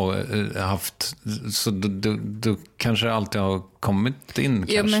 15 och haft, så du kanske alltid har kommit in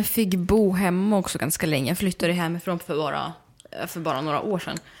kanske. Ja, men fick bo hemma också ganska länge. Jag flyttade hemifrån för bara några år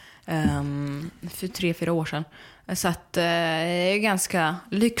sedan. För 3-4 år sedan. Så att det är ganska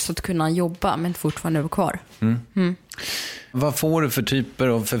lyx att kunna jobba men fortfarande vara kvar. Vad får du för typer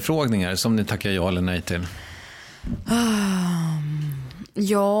av förfrågningar som ni tackar ja eller nej till?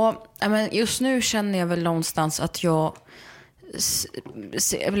 Ja, men just nu känner jag väl någonstans att jag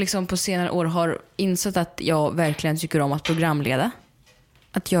liksom på senare år har insett att jag verkligen tycker om att programleda.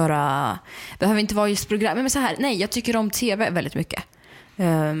 Att göra, behöver inte vara just program, men så här, nej, jag tycker om tv väldigt mycket.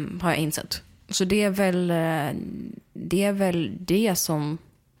 Har jag insett. Så det är väl det som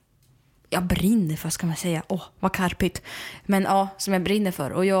jag brinner för, ska man säga. Vad karpigt. Men ja, som jag brinner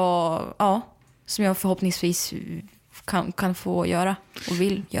för. Och som jag förhoppningsvis kan få göra och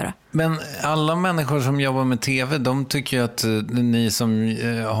vill göra. Men alla människor som jobbar med tv, de tycker att ni som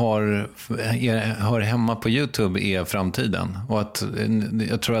hör hemma på YouTube är framtiden. Och att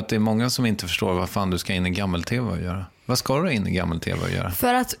jag tror att det är många som inte förstår vad fan du ska in i gammel-tv och göra. Vad ska du in i gammel-tv och göra?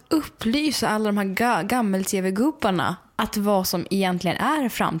 För att upplysa alla de här gammel-tv-gubbarna att vad som egentligen är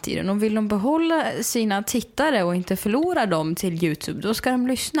framtiden. Och vill de behålla sina tittare och inte förlora dem till YouTube, då ska de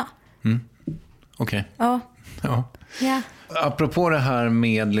lyssna. Okej. Ja. Yeah. Apropå det här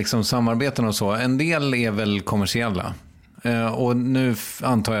med liksom samarbeten och så, en del är väl kommersiella. Och nu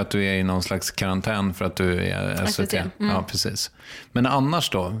antar jag att du är i någon slags karantän för att du är SVT. Ja, precis. Men annars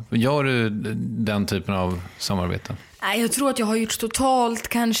då, gör du den typen av samarbeten? Nej, jag tror att jag har gjort totalt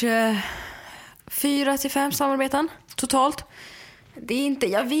kanske 4-5 samarbeten totalt. Det är inte,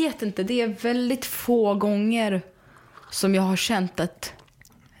 jag vet inte, det är väldigt få gånger som jag har känt att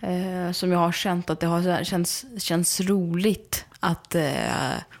det har känns roligt att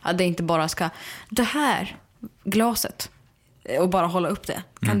det inte bara ska, det här glaset och bara hålla upp det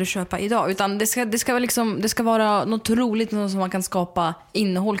kan du köpa idag, utan det ska vara något roligt, något som man kan skapa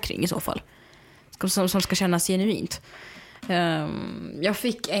innehåll kring i så fall, som ska kännas genuint. Jag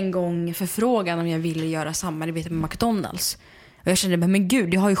fick en gång förfrågan om jag ville göra samarbete med McDonald's. Och jag kände, men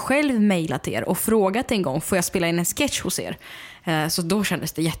gud, jag har ju själv mejlat er och frågat en gång, får jag spela in en sketch hos er? Så då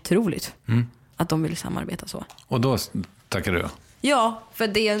kändes det jätteroligt att de ville samarbeta så. Och då tackar du? Ja, för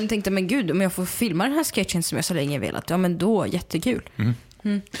det jag tänkte, men gud, om jag får filma den här sketchen som jag så länge velat, ja men då, jättekul.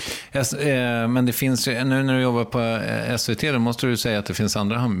 Men det finns ju, nu när du jobbar på SVT, då måste du säga att det finns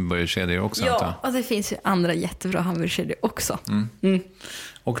andra hamburgerkedjor också. Ja, och det finns ju andra jättebra hamburgerkedjor också.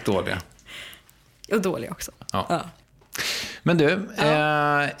 Och dåliga. Och dåliga också. Ja. Men du,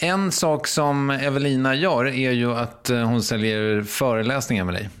 en sak som Evelina gör är ju att hon säljer föreläsningar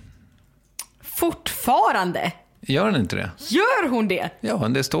med dig. Fortfarande? Gör hon inte det? Gör hon det? Ja,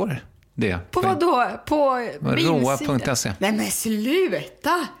 det står det. På vad då? På roa.se. Nej men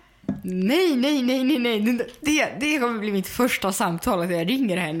sluta! Nej. Det kommer bli mitt första samtal att jag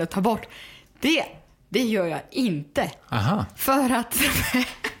ringer henne och tar bort. Det gör jag inte. Aha. För att...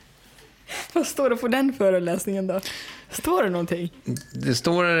 Vad står det på den föreläsningen då? Står det någonting? Det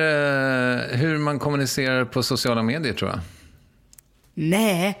står hur man kommunicerar på sociala medier, tror jag.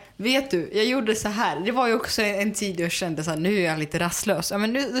 Nej, vet du, jag gjorde så här. Det var ju också en tid jag kände så här, nu är jag lite rastlös. Ja,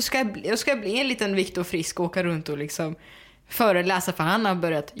 men nu ska jag ska bli en liten Viktor Frisk och åka runt och liksom föreläsa, för han har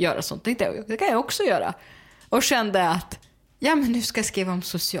börjat göra sånt. Det kan jag också göra. Och kände att, ja men nu ska jag skriva om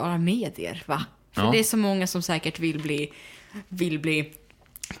sociala medier, va? För det är så många som säkert vill bli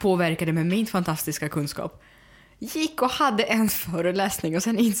påverkade med min fantastiska kunskap. Gick och hade en föreläsning och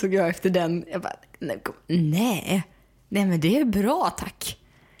sen insåg jag efter den, jag bara, nej men det är bra, tack.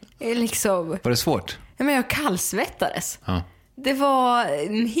 Liksom, var det svårt? Ja, men jag kallsvettades. Ja. Det var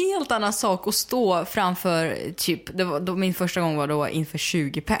en helt annan sak att stå framför, typ, min första gång var då inför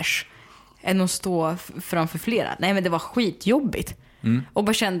 20 pers. Än att stå framför flera. Nej men det var skitjobbigt. Och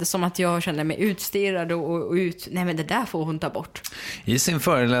bara kände som att jag kände mig utstirrad och nej men det där får hon ta bort. I sin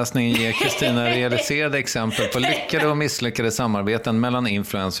föreläsning ger Kristina realiserade exempel på lyckade och misslyckade samarbeten mellan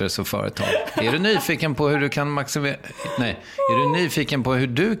influencers och företag. Är du nyfiken på hur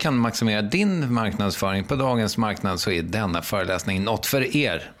du kan maximera din marknadsföring på dagens marknad, så är denna föreläsning något för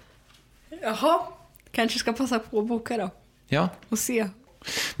er. Jaha, kanske ska passa på att boka då. Ja. Och se.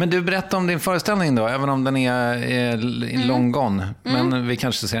 Men du, berättar om din föreställning då, även om den är long gone. Men vi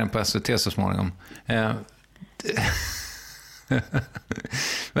kanske ser den på SVT så småningom.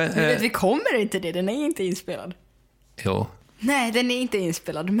 Vi kommer inte det, den är inte inspelad. Jo. Nej, den är inte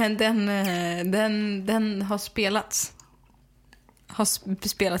inspelad, men den har spelats. Har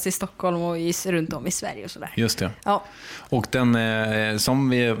spelats i Stockholm och runt om i Sverige och sådär. Just det. Ja. Och den, som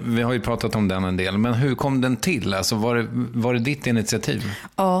vi har ju pratat om den en del, men hur kom den till? Alltså var det ditt initiativ?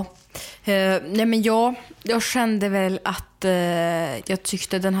 Ja. Nej men jag kände väl att jag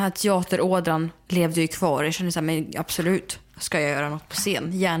tyckte den här teaterådran levde ju kvar. Jag kände så här, men absolut, ska jag göra något på scen.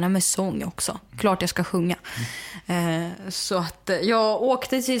 Gärna med sång också. Klart jag ska sjunga. Så att jag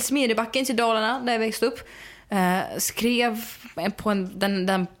åkte till Smedjebacken, till Dalarna, där jag växte upp. Skrev på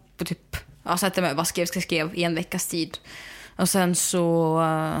den på typ, jag satte mig, skrev i en veckas tid. Och sen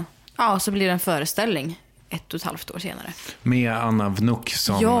så så blir det en föreställning 1,5 år senare. Med Anna Vnuk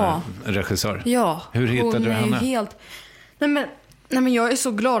som regissör. Ja. Hur hittade du henne? Helt... Nej men jag är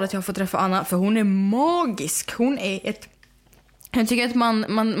så glad att jag har fått träffa Anna, för hon är magisk. Hon är jag tycker att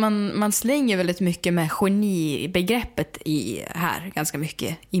man slänger väldigt mycket med genibegreppet här ganska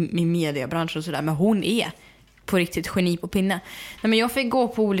mycket i mediebranschen och sådär, men hon är på riktigt geni på pinne. Nej, men jag fick gå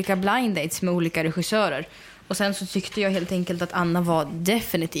på olika blind dates med olika regissörer, och sen så tyckte jag helt enkelt att Anna var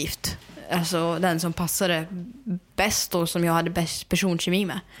definitivt alltså den som passade bäst och som jag hade bäst personkemi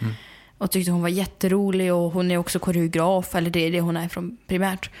med. Och tyckte hon var jätterolig, och hon är också koreograf, eller det är det hon är från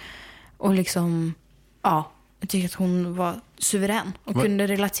primärt. Och liksom jag tyckte att hon var suverän och kunde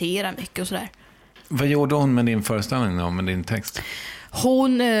relatera mycket och sådär. Vad gjorde hon med din föreställning då, med din text?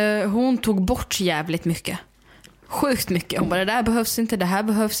 Hon tog bort jävligt mycket. Sjukt mycket. Hon bara, det där behövs inte, det här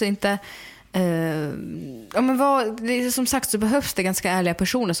behövs inte. Som sagt så behövs det ganska ärliga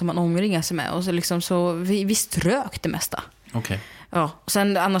personer som man omringar sig med. Och så liksom så vi strök det mesta. Okej. Ja, och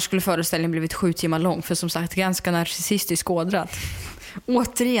sen annars skulle föreställningen blivit 7 timmar lång. För som sagt, ganska narcissistiskt skådrat.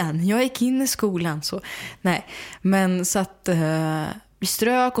 Återigen, jag gick in i skolan så. Nej, men så att vi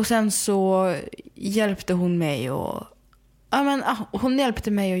strök, och sen så hjälpte hon mig och hon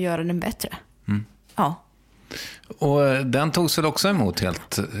hjälpte mig att göra den bättre. Ja. Och den togs väl också emot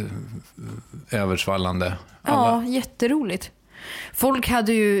helt översvallande? Ja, jätteroligt. Folk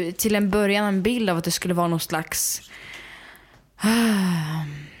hade ju till en början en bild av att det skulle vara någon slags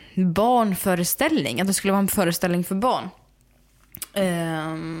barnföreställning. Att det skulle vara en föreställning för barn.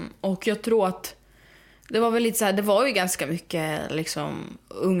 Och jag tror att det var väl lite så här, det var ju ganska mycket liksom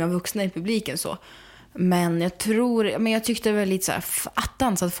unga vuxna i publiken så. Men jag tyckte väl lite så här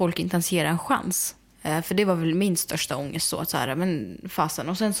attans att folk inte ens ger en chans. För det var väl min största ångest så att så här, men fasen.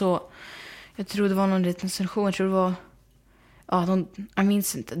 Och sen så, jag tror det var någon liten sensation, jag tror det var jag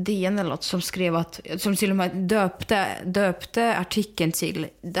minns inte, DN eller något som skrev som till och med döpte artikeln till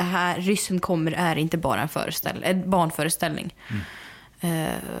det här ryssen kommer är inte bara en barnföreställning.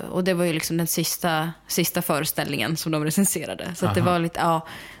 Och det var ju liksom den sista föreställningen som de recenserade. Så att det var lite,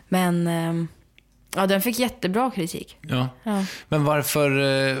 men Ja, den fick jättebra kritik. Ja. Men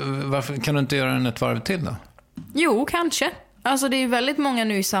varför kan du inte göra den ett varv till då? Jo, kanske. Alltså det är väldigt många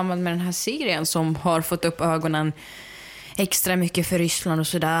nu i samband med den här serien som har fått upp ögonen extra mycket för Ryssland och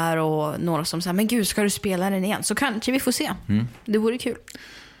sådär. Och några som säger, men gud, ska du spela den igen? Så kanske vi får se. Det vore kul.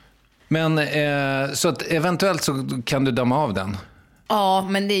 Men så att eventuellt så kan du damma av den? Ja,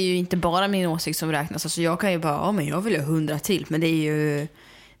 men det är ju inte bara min åsikt som räknas. Alltså jag kan ju bara, men jag vill ha 100 till. Men det är ju,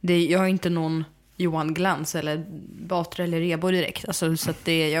 jag har inte någon Johan Glans eller Batra eller Rebo direkt. Alltså, så att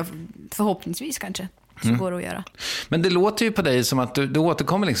det är förhoppningsvis kanske. Så går det att göra. Men det låter ju på dig som att du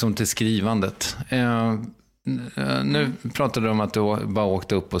återkommer liksom till skrivandet. Nu pratade du om att du bara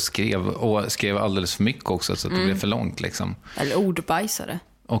åkte upp och skrev alldeles för mycket också så att det blev för långt liksom. Eller ordbajsare.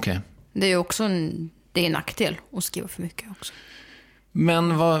 Okej. Det är ju också det är en nackdel att skriva för mycket också.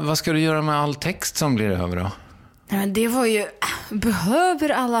 Men vad ska du göra med all text som blir över då? Men det var ju, behöver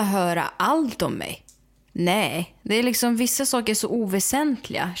alla höra allt om mig? Nej, det är liksom vissa saker är så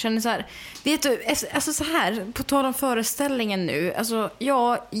oväsentliga. Jag känner så här, vet du, alltså så här, på tal om föreställningen nu, alltså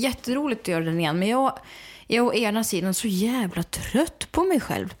jätteroligt att göra den igen, men jag är å ena sidan så jävla trött på mig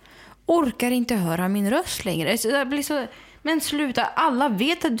själv. Orkar inte höra min röst längre. Så det blir så, men sluta, alla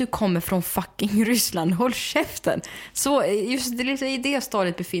vet att du kommer från fucking Ryssland, håll käften. Så just det är lite i det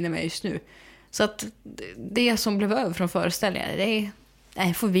stadiet befinner mig just nu. Så att det som blev över från föreställningen, det är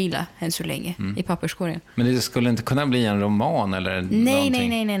nej, får vila än så länge i papperskorgen. Men det skulle inte kunna bli en roman eller nej.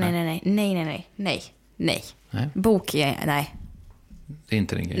 Bok, nej. Det är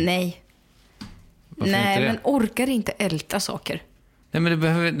inte din grej. Nej. Varför nej, inte det? Men orkar inte älta saker. Nej,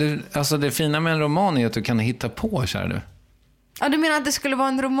 men alltså det fina med en roman är att du kan hitta på, kär du. Ja, du menar att det skulle vara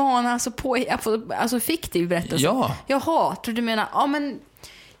en roman, alltså fiktiv berättelse? Ja. Jaha, tror du menar, ja men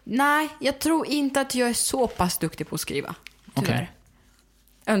nej, jag tror inte att jag är så pass duktig på att skriva. Tyvärr. Okay.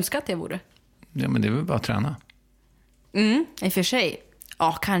 Önskar att jag vore. Ja, men det är väl bara att träna. I och för sig.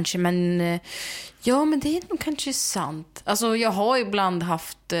 Ja, kanske, men ja, men det är nog kanske sant. Alltså, jag har ibland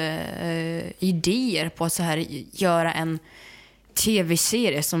haft idéer på att så här göra en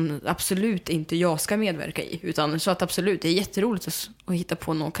tv-serie som absolut inte jag ska medverka i, utan så att absolut, det är jätteroligt att hitta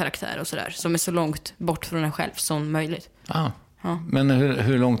på någon karaktär och sådär som är så långt bort från en själv som möjligt. Ja. Men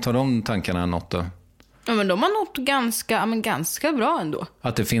hur långt har de tankarna nått då? Ja, men de har nått ganska bra ändå.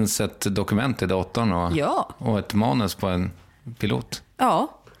 Att det finns ett dokument i datorn och ett manus på en pilot?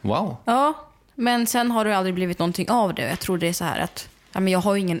 Ja. Wow. Ja, men sen har det aldrig blivit någonting av det. Jag tror det är så här att jag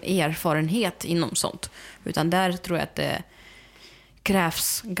har ju ingen erfarenhet inom sånt. Utan där tror jag att det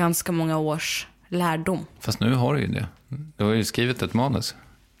krävs ganska många års lärdom. Fast nu har du ju det. Du har ju skrivit ett manus.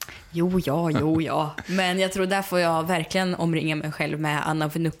 Jo, ja. Men jag tror där får jag verkligen omringa mig själv med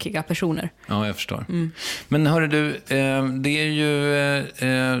anavnuckiga personer. Ja, jag förstår. Men hörru du, det är ju...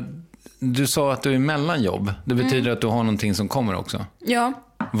 du sa att du är mellanjobb. Det betyder att du har någonting som kommer också. Ja.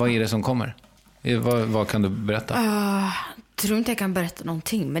 Vad är det som kommer? Vad kan du berätta? Tror inte jag kan berätta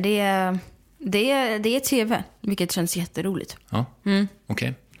någonting. Men det är tv, vilket känns jätteroligt. Ja,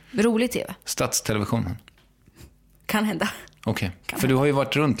 okej. Rolig tv. Statstelevisionen. Kan hända. Okej, för du har ju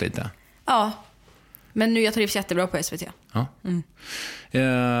varit runt lite. Ja, men nu jag trivs jättebra på SVT. Ja.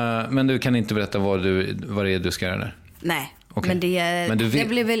 Men du kan inte berätta vad det är du ska göra där? Nej, okay. Men det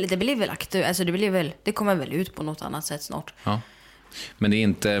blir väl aktuellt. Alltså det kommer väl ut på något annat sätt snart. Ja. Men det är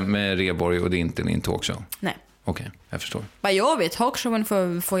inte med Reborg och det är inte din talkshow? Nej. Okej, jag förstår. Vad jag vet, talkshowen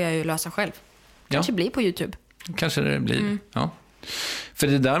får jag ju lösa själv. Kanske blir på YouTube. Kanske det blir, ja. För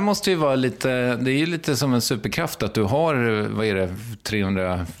det där måste ju vara lite, det är ju lite som en superkraft att du har,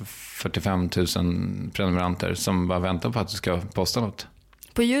 345 000 prenumeranter som bara väntar på att du ska posta något.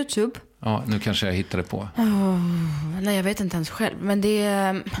 På YouTube? Ja, nu kanske jag hittar det på. Nej, jag vet inte ens själv. Men det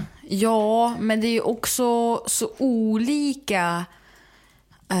är, men det är också så olika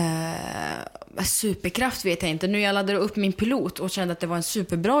superkraft vet jag inte. Nu jag laddade upp min pilot och kände att det var en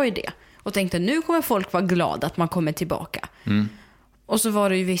superbra idé. Och tänkte, nu kommer folk vara glada att man kommer tillbaka. Och så var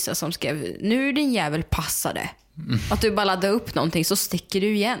det ju vissa som skrev, nu är din jävel passade. Att du bara laddar upp någonting så sticker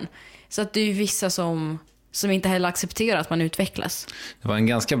du igen. Så att det är ju vissa som inte heller accepterar att man utvecklas. Det var en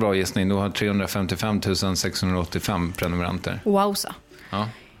ganska bra gissning. Du har 355 685 prenumeranter. Wowza. Ja.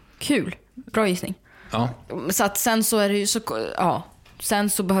 Kul. Bra gissning. Ja. Så att sen så är det ju så... Ja. Sen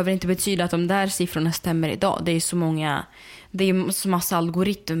så behöver det inte betyda att de där siffrorna stämmer idag. Det är så många... Det är så massa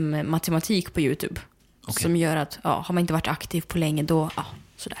algoritm-matematik på YouTube. Okay. Som gör att, har man inte varit aktiv på länge, då,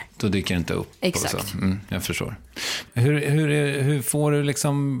 sådär. Då dyker det inte upp. Exakt. Jag förstår. Hur får du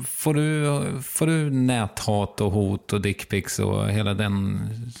liksom, får du näthat och hot och dickpics och hela den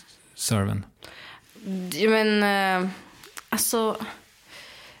serven? Men, alltså...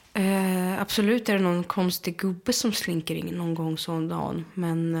 Absolut är det någon konstig gubbe som slinker in någon gång så om dagen.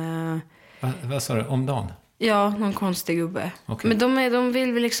 Men... Vad sa du? Om dagen? Ja, någon konstig gubbe. Okay. Men de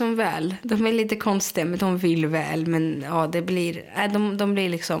vill väl liksom väl. De är lite konstiga, men de vill väl. Men ja, det blir... de blir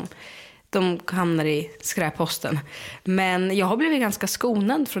liksom... De hamnar i skräpposten. Men jag har blivit ganska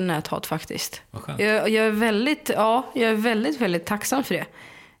skonad från näthat faktiskt. Vad skönt. Jag är väldigt, väldigt tacksam för det.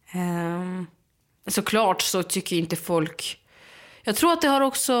 Såklart så tycker inte folk... Jag tror att det har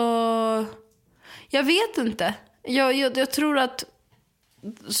också... Jag vet inte. Jag tror att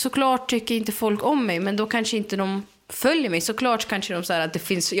såklart tycker inte folk om mig, men då kanske inte de följer mig. Såklart kanske de säger att det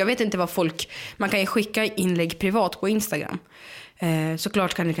finns... Jag vet inte vad folk... Man kan ju skicka inlägg privat på Instagram.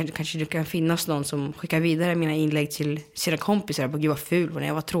 Såklart kanske det kan finnas någon som skickar vidare mina inlägg till sina kompisar. Gud vad ful hon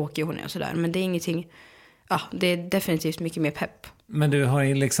är, vad tråkig hon är och sådär. Men det är ingenting... Ja, det är definitivt mycket mer pepp. Men du har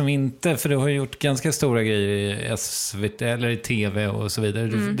ju liksom inte, för du har gjort ganska stora grejer i SVT eller i TV och så vidare.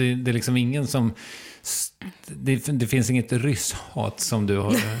 Det är liksom ingen som... Det finns inget rysshat som du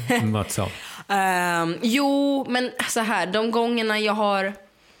har mötts av. Jo, men så här, de gångerna jag har...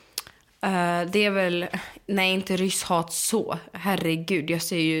 det är väl... Nej, inte rysshat så. Herregud, jag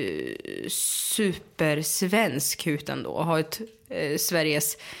ser ju supersvensk ut ändå. Och har ett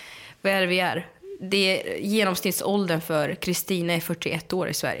Sveriges... Vad är det vi är? Det är genomsnittsåldern för Kristina är 41 år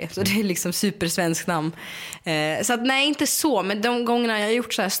i Sverige. Så det är liksom supersvensk namn. Så att nej, inte så. Men de gångerna jag har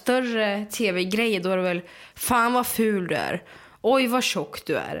gjort så här större tv-grejer, då är det väl fan vad ful du är. Oj vad tjock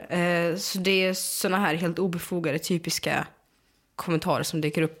du är. Så det är såna här helt obefogade typiska kommentarer som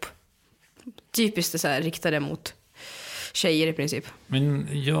dyker upp. Typiskt så här riktade mot tjejer i princip. Men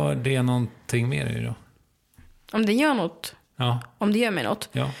gör det någonting mer i då? Om det gör något... Ja. Om det gör mig något.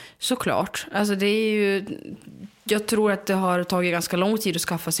 Ja. Såklart. Alltså det är ju... Jag tror att det har tagit ganska lång tid att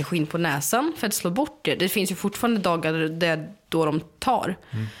skaffa sig skinn på näsan för att slå bort det. Det finns ju fortfarande dagar då de tar.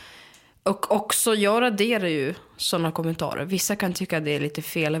 Och också, jag raderar ju sådana kommentarer. Vissa kan tycka att det är lite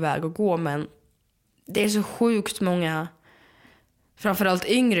fel väg att gå, men det är så sjukt många, framförallt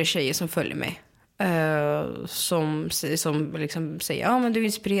yngre tjejer som följer mig. Som liksom säger, ja men du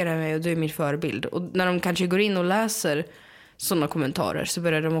inspirerar mig och du är min förebild. Och när de kanske går in och läser sådana kommentarer så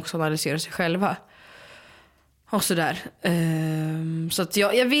börjar de också analysera sig själva. Och sådär. Så att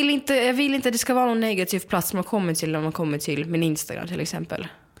jag vill inte att det ska vara någon negativ plats man kommer till när man kommer till min Instagram till exempel.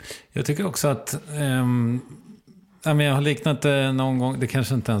 Jag tycker också att jag har liknat det någon gång, det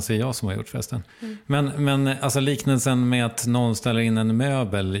kanske inte ens är jag som har gjort förresten. Men alltså liknelsen med att någon ställer in en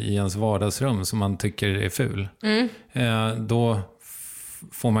möbel i ens vardagsrum som man tycker är ful. Då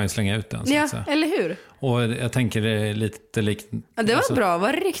får man ju slänga ut den. Så ja, att säga. Eller hur? Och jag tänker det är lite likt... Ja, det var bra,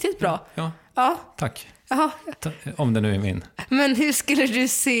 var riktigt bra. Ja. Tack. Jaha. Om det nu är min. Men hur skulle du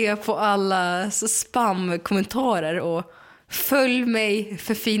se på alla spam-kommentarer och följ mig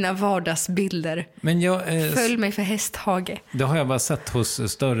för fina vardagsbilder. Följ mig för hästhage. Det har jag bara sett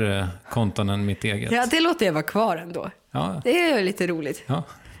hos större konton än mitt eget. Ja, det låter jag vara kvar ändå. Ja. Det är lite roligt. Ja.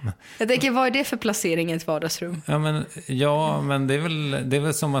 Jag tänker, vad är det för placering i ett vardagsrum? Men det är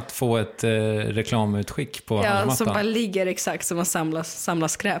väl som att få ett reklamutskick på handmattan. Ja, som bara ligger exakt som att samla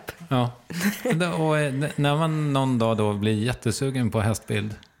skräp. Ja. Och när man någon dag då blir jättesugen på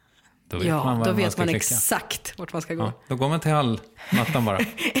hästbild, då vet man exakt vart man ska gå. Ja, då går man till handmattan bara.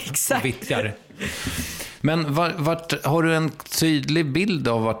 Exakt. Vittjar. Men vart har du en tydlig bild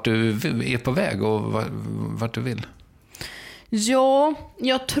av vart du är på väg och vart du vill? Ja,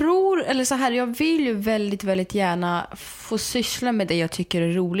 jag tror, eller så här, jag vill ju väldigt, väldigt gärna få syssla med det jag tycker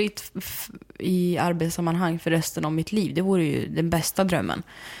är roligt i arbetssammanhang för resten av mitt liv. Det vore ju den bästa drömmen.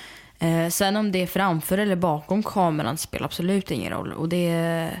 Sen om det är framför eller bakom kameran spelar absolut ingen roll. Och det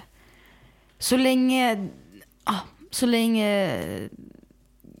är så länge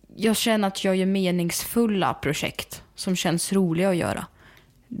jag känner att jag gör meningsfulla projekt som känns roliga att göra,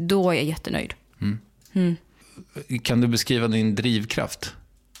 då är jag jättenöjd. Kan du beskriva din drivkraft?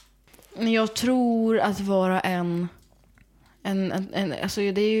 Jag tror att vara en alltså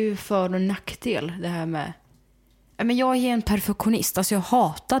det är ju för- och nackdel det här med. Men jag är en perfektionist, alltså jag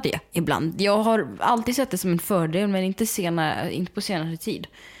hatar det ibland. Jag har alltid sett det som en fördel, men inte på senare tid.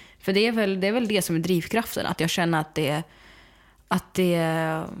 För det är väl det som är drivkraften, att jag känner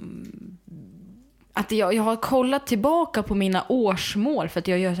att jag har kollat tillbaka på mina årsmål för att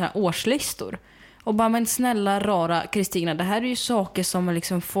jag gör såna här årslistor. Och bara, men snälla rara Kristina, det här är ju saker som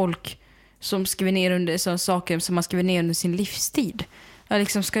liksom folk som skriver ner under, saker som man skriver ner under sin livstid.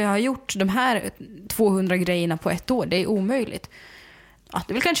 Liksom, ska jag ha gjort de här 200 grejerna på ett år? Det är omöjligt. Ja,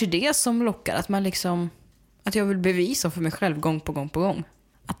 det är väl kanske det som lockar, att man liksom, att jag vill bevisa för mig själv gång på gång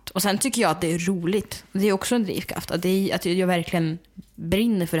Och sen tycker jag att det är roligt. Det är också en drivkraft. Att jag verkligen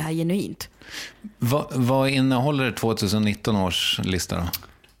brinner för det här genuint. Vad innehåller 2019 års lista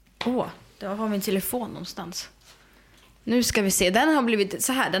då? Då har min telefon någonstans. Nu ska vi se. Den har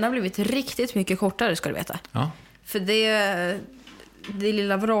blivit riktigt mycket kortare, ska du veta. Ja. För det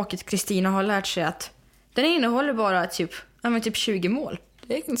lilla vraket Kristina har lärt sig att den innehåller bara typ 20 mål.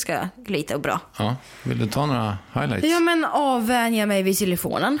 Det är ganska lite och bra. Ja, vill du ta några highlights? Ja, men avvänja mig vid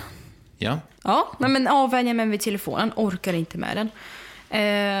telefonen. Ja. Ja, men avvänja mig vid telefonen. Orkar inte med den.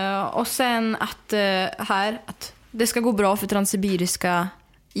 Och sen att det ska gå bra för Transsibiriska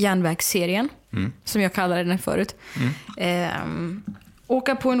järnvägsserien. Som jag kallade den förut.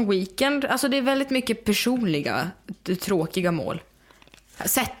 Åka på en weekend. Alltså det är väldigt mycket personliga, tråkiga mål.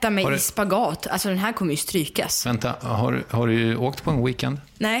 Sätta mig i spagat. Alltså den här kommer ju strykas. Vänta, har du åkt på en weekend?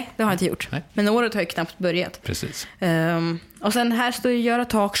 Nej, det har jag inte gjort. Nej. Men året har ju knappt börjat. Precis. Och sen här står ju göra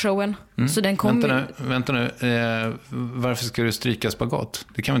talkshowen. Så den kommer... Vänta nu. Varför ska du stryka spagat?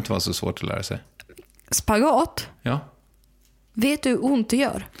 Det kan väl inte vara så svårt att lära sig? Spagat? Ja. Vet du hur ont det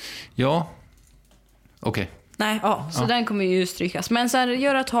gör? Ja. Okej. Nej, så den kommer ju strykas. Men så här,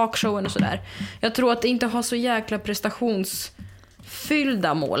 göra talkshowen och sådär. Jag tror att det inte har så jäkla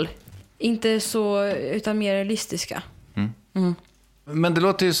prestationsfyllda mål. Inte så, utan mer realistiska. Men det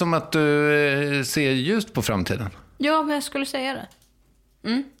låter ju som att du ser ljust på framtiden. Ja, men jag skulle säga det.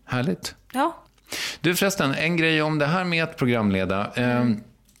 Härligt. Ja. Du förresten, en grej om det här med att programleda.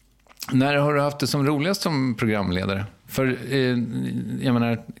 När har du haft det som roligast som programledare? För jag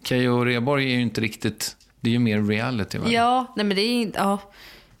menar, Keyyo Reborg är ju inte riktigt... Det är ju mer reality, va? Ja, nej men det är inte...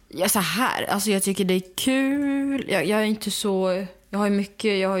 Ja, så här. Alltså jag tycker det är kul. Jag är inte så... Jag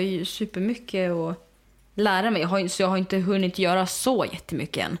har ju supermycket att lära mig. Jag har inte hunnit göra så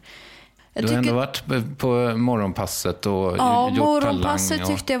jättemycket än. Du har ändå varit på morgonpasset och gjort morgonpasset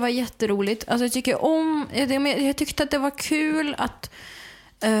talang tyckte jag var jätteroligt. Alltså jag tyckte att det var kul att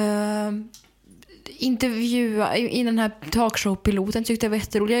intervjua i den här talkshow-piloten. Tyckte jag var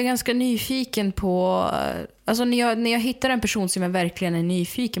jätteroligt. Jag är ganska nyfiken på... Alltså när jag hittar en person som jag verkligen är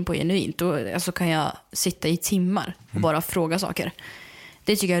nyfiken på genuint, då alltså kan jag sitta i timmar och bara fråga saker.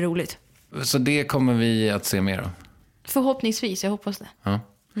 Det tycker jag är roligt. Så det kommer vi att se mer av? Förhoppningsvis, jag hoppas det. Ja.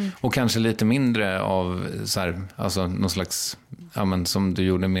 Och kanske lite mindre av så här, alltså någon slags, ja, men som du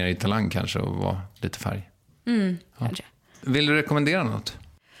gjorde mer i Talang kanske, och var lite färg. Kanske. Vill du rekommendera något?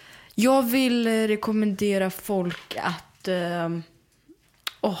 Jag vill rekommendera folk att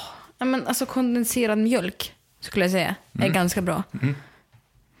alltså kondenserad mjölk skulle jag säga är ganska bra.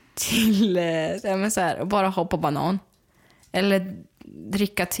 Till så här, bara hoppa banan eller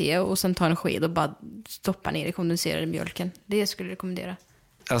dricka te och sen ta en sked och bara stoppa ner i kondenserade mjölken. Det skulle jag rekommendera.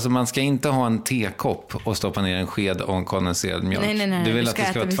 Alltså man ska inte ha en tekopp och stoppa ner en sked och en kondenserad mjölk. Nej. Du vill att det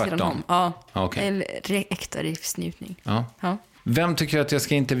ska vara tvärtom? Ja. Okay. Eller äkta livsnjutning. Ja. Vem tycker att jag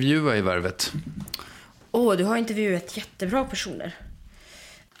ska intervjua i Värvet? Du har intervjuat jättebra personer.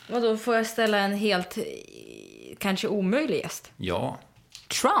 Vadå, får jag ställa en helt kanske omöjlig gäst? Ja.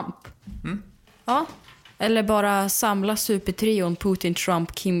 Trump? Ja. Eller bara samla supertrion Putin,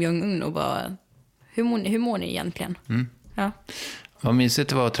 Trump, Kim Jong-un och bara... Hur mår ni egentligen? Ja. Vad mysigt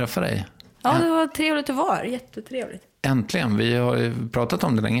det var att träffa dig. Ja, det var trevligt att vara. Jättetrevligt. Äntligen, vi har ju pratat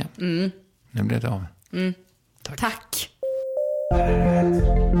om det länge. Nu blev det av. Tack.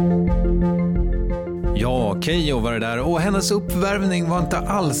 Ja, Keyyo var det där. Och hennes uppvärvning var inte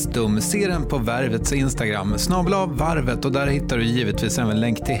alls dum. Se den på Värvets Instagram, @Varvet, och där hittar du givetvis även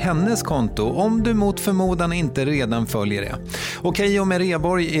länk till hennes konto om du mot förmodan inte redan följer det. Och Keyyo med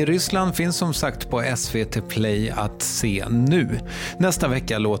Reborg i Ryssland finns som sagt på SVT Play att se nu. Nästa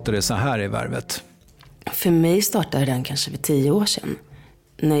vecka låter det så här i Värvet. För mig startade den kanske för 10 år sedan.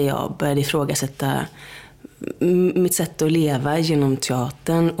 När jag började ifrågasätta mitt sätt att leva genom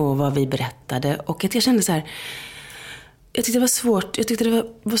teatern och vad vi berättade. Och att jag kände så här, jag tyckte det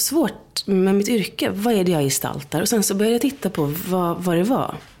var svårt med mitt yrke. Vad är det jag gestaltar? Och sen så började jag titta på vad det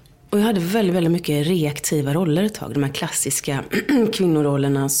var. Och jag hade väldigt, väldigt mycket reaktiva roller ett tag. De här klassiska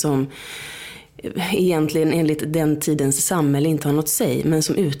kvinnorollerna som egentligen enligt den tidens samhälle inte har något sig, men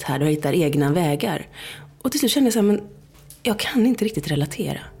som uthärdar och hittar egna vägar. Och till slut kände jag så här, men jag kan inte riktigt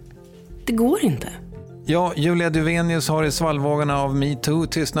relatera. Det går inte. Ja, Julia Duvenius har i svallvågorna av MeToo,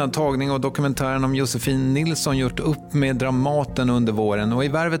 Tystnad, tagning och dokumentären om Josefin Nilsson gjort upp med Dramaten under våren. Och i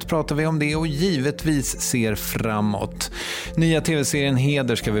Värvet pratar vi om det och givetvis ser framåt. Nya tv-serien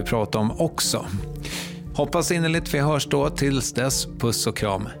Heder ska vi prata om också. Hoppas innerligt vi hörs då. Tills dess, puss och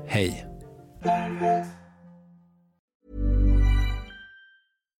kram. Hej!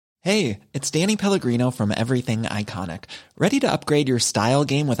 Hey, it's Danny Pellegrino from Everything Iconic. Ready to upgrade your style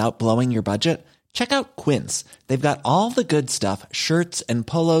game without blowing your budget? Check out Quince. They've got all the good stuff, shirts and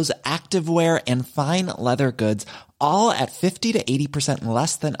polos, activewear, and fine leather goods, all at 50 to 80%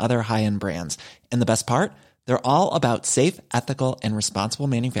 less than other high-end brands. And the best part? They're all about safe, ethical, and responsible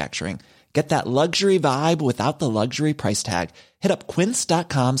manufacturing. Get that luxury vibe without the luxury price tag. Hit up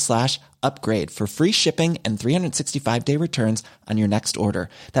quince.com/upgrade for free shipping and 365-day returns on your next order.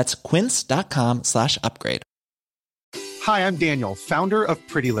 That's quince.com/upgrade. Hi, I'm Daniel, founder of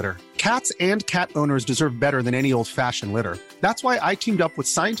Pretty Litter. Cats and cat owners deserve better than any old-fashioned litter. That's why I teamed up with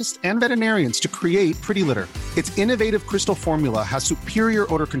scientists and veterinarians to create Pretty Litter. Its innovative crystal formula has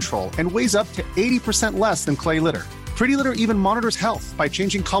superior odor control and weighs up to 80% less than clay litter. Pretty Litter even monitors health by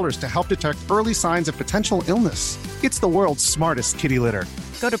changing colors to help detect early signs of potential illness. It's the world's smartest kitty litter.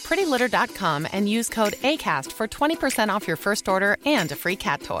 Go to prettylitter.com and use code ACAST for 20% off your first order and a free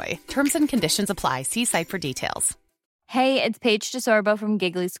cat toy. Terms and conditions apply. See site for details. Hey, it's Paige DeSorbo from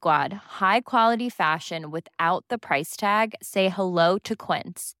Giggly Squad. High quality fashion without the price tag. Say hello to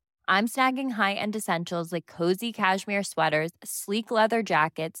Quince. I'm snagging high-end essentials like cozy cashmere sweaters, sleek leather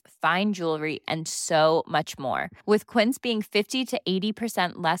jackets, fine jewelry, and so much more. With Quince being 50 to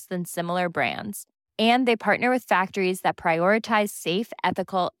 80% less than similar brands. And they partner with factories that prioritize safe,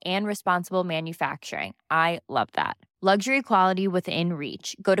 ethical, and responsible manufacturing. I love that. Luxury quality within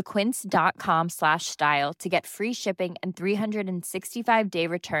reach. Go to quince.com/style to get free shipping and 365-day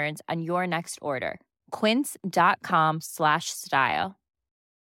returns on your next order. Quince.com/style.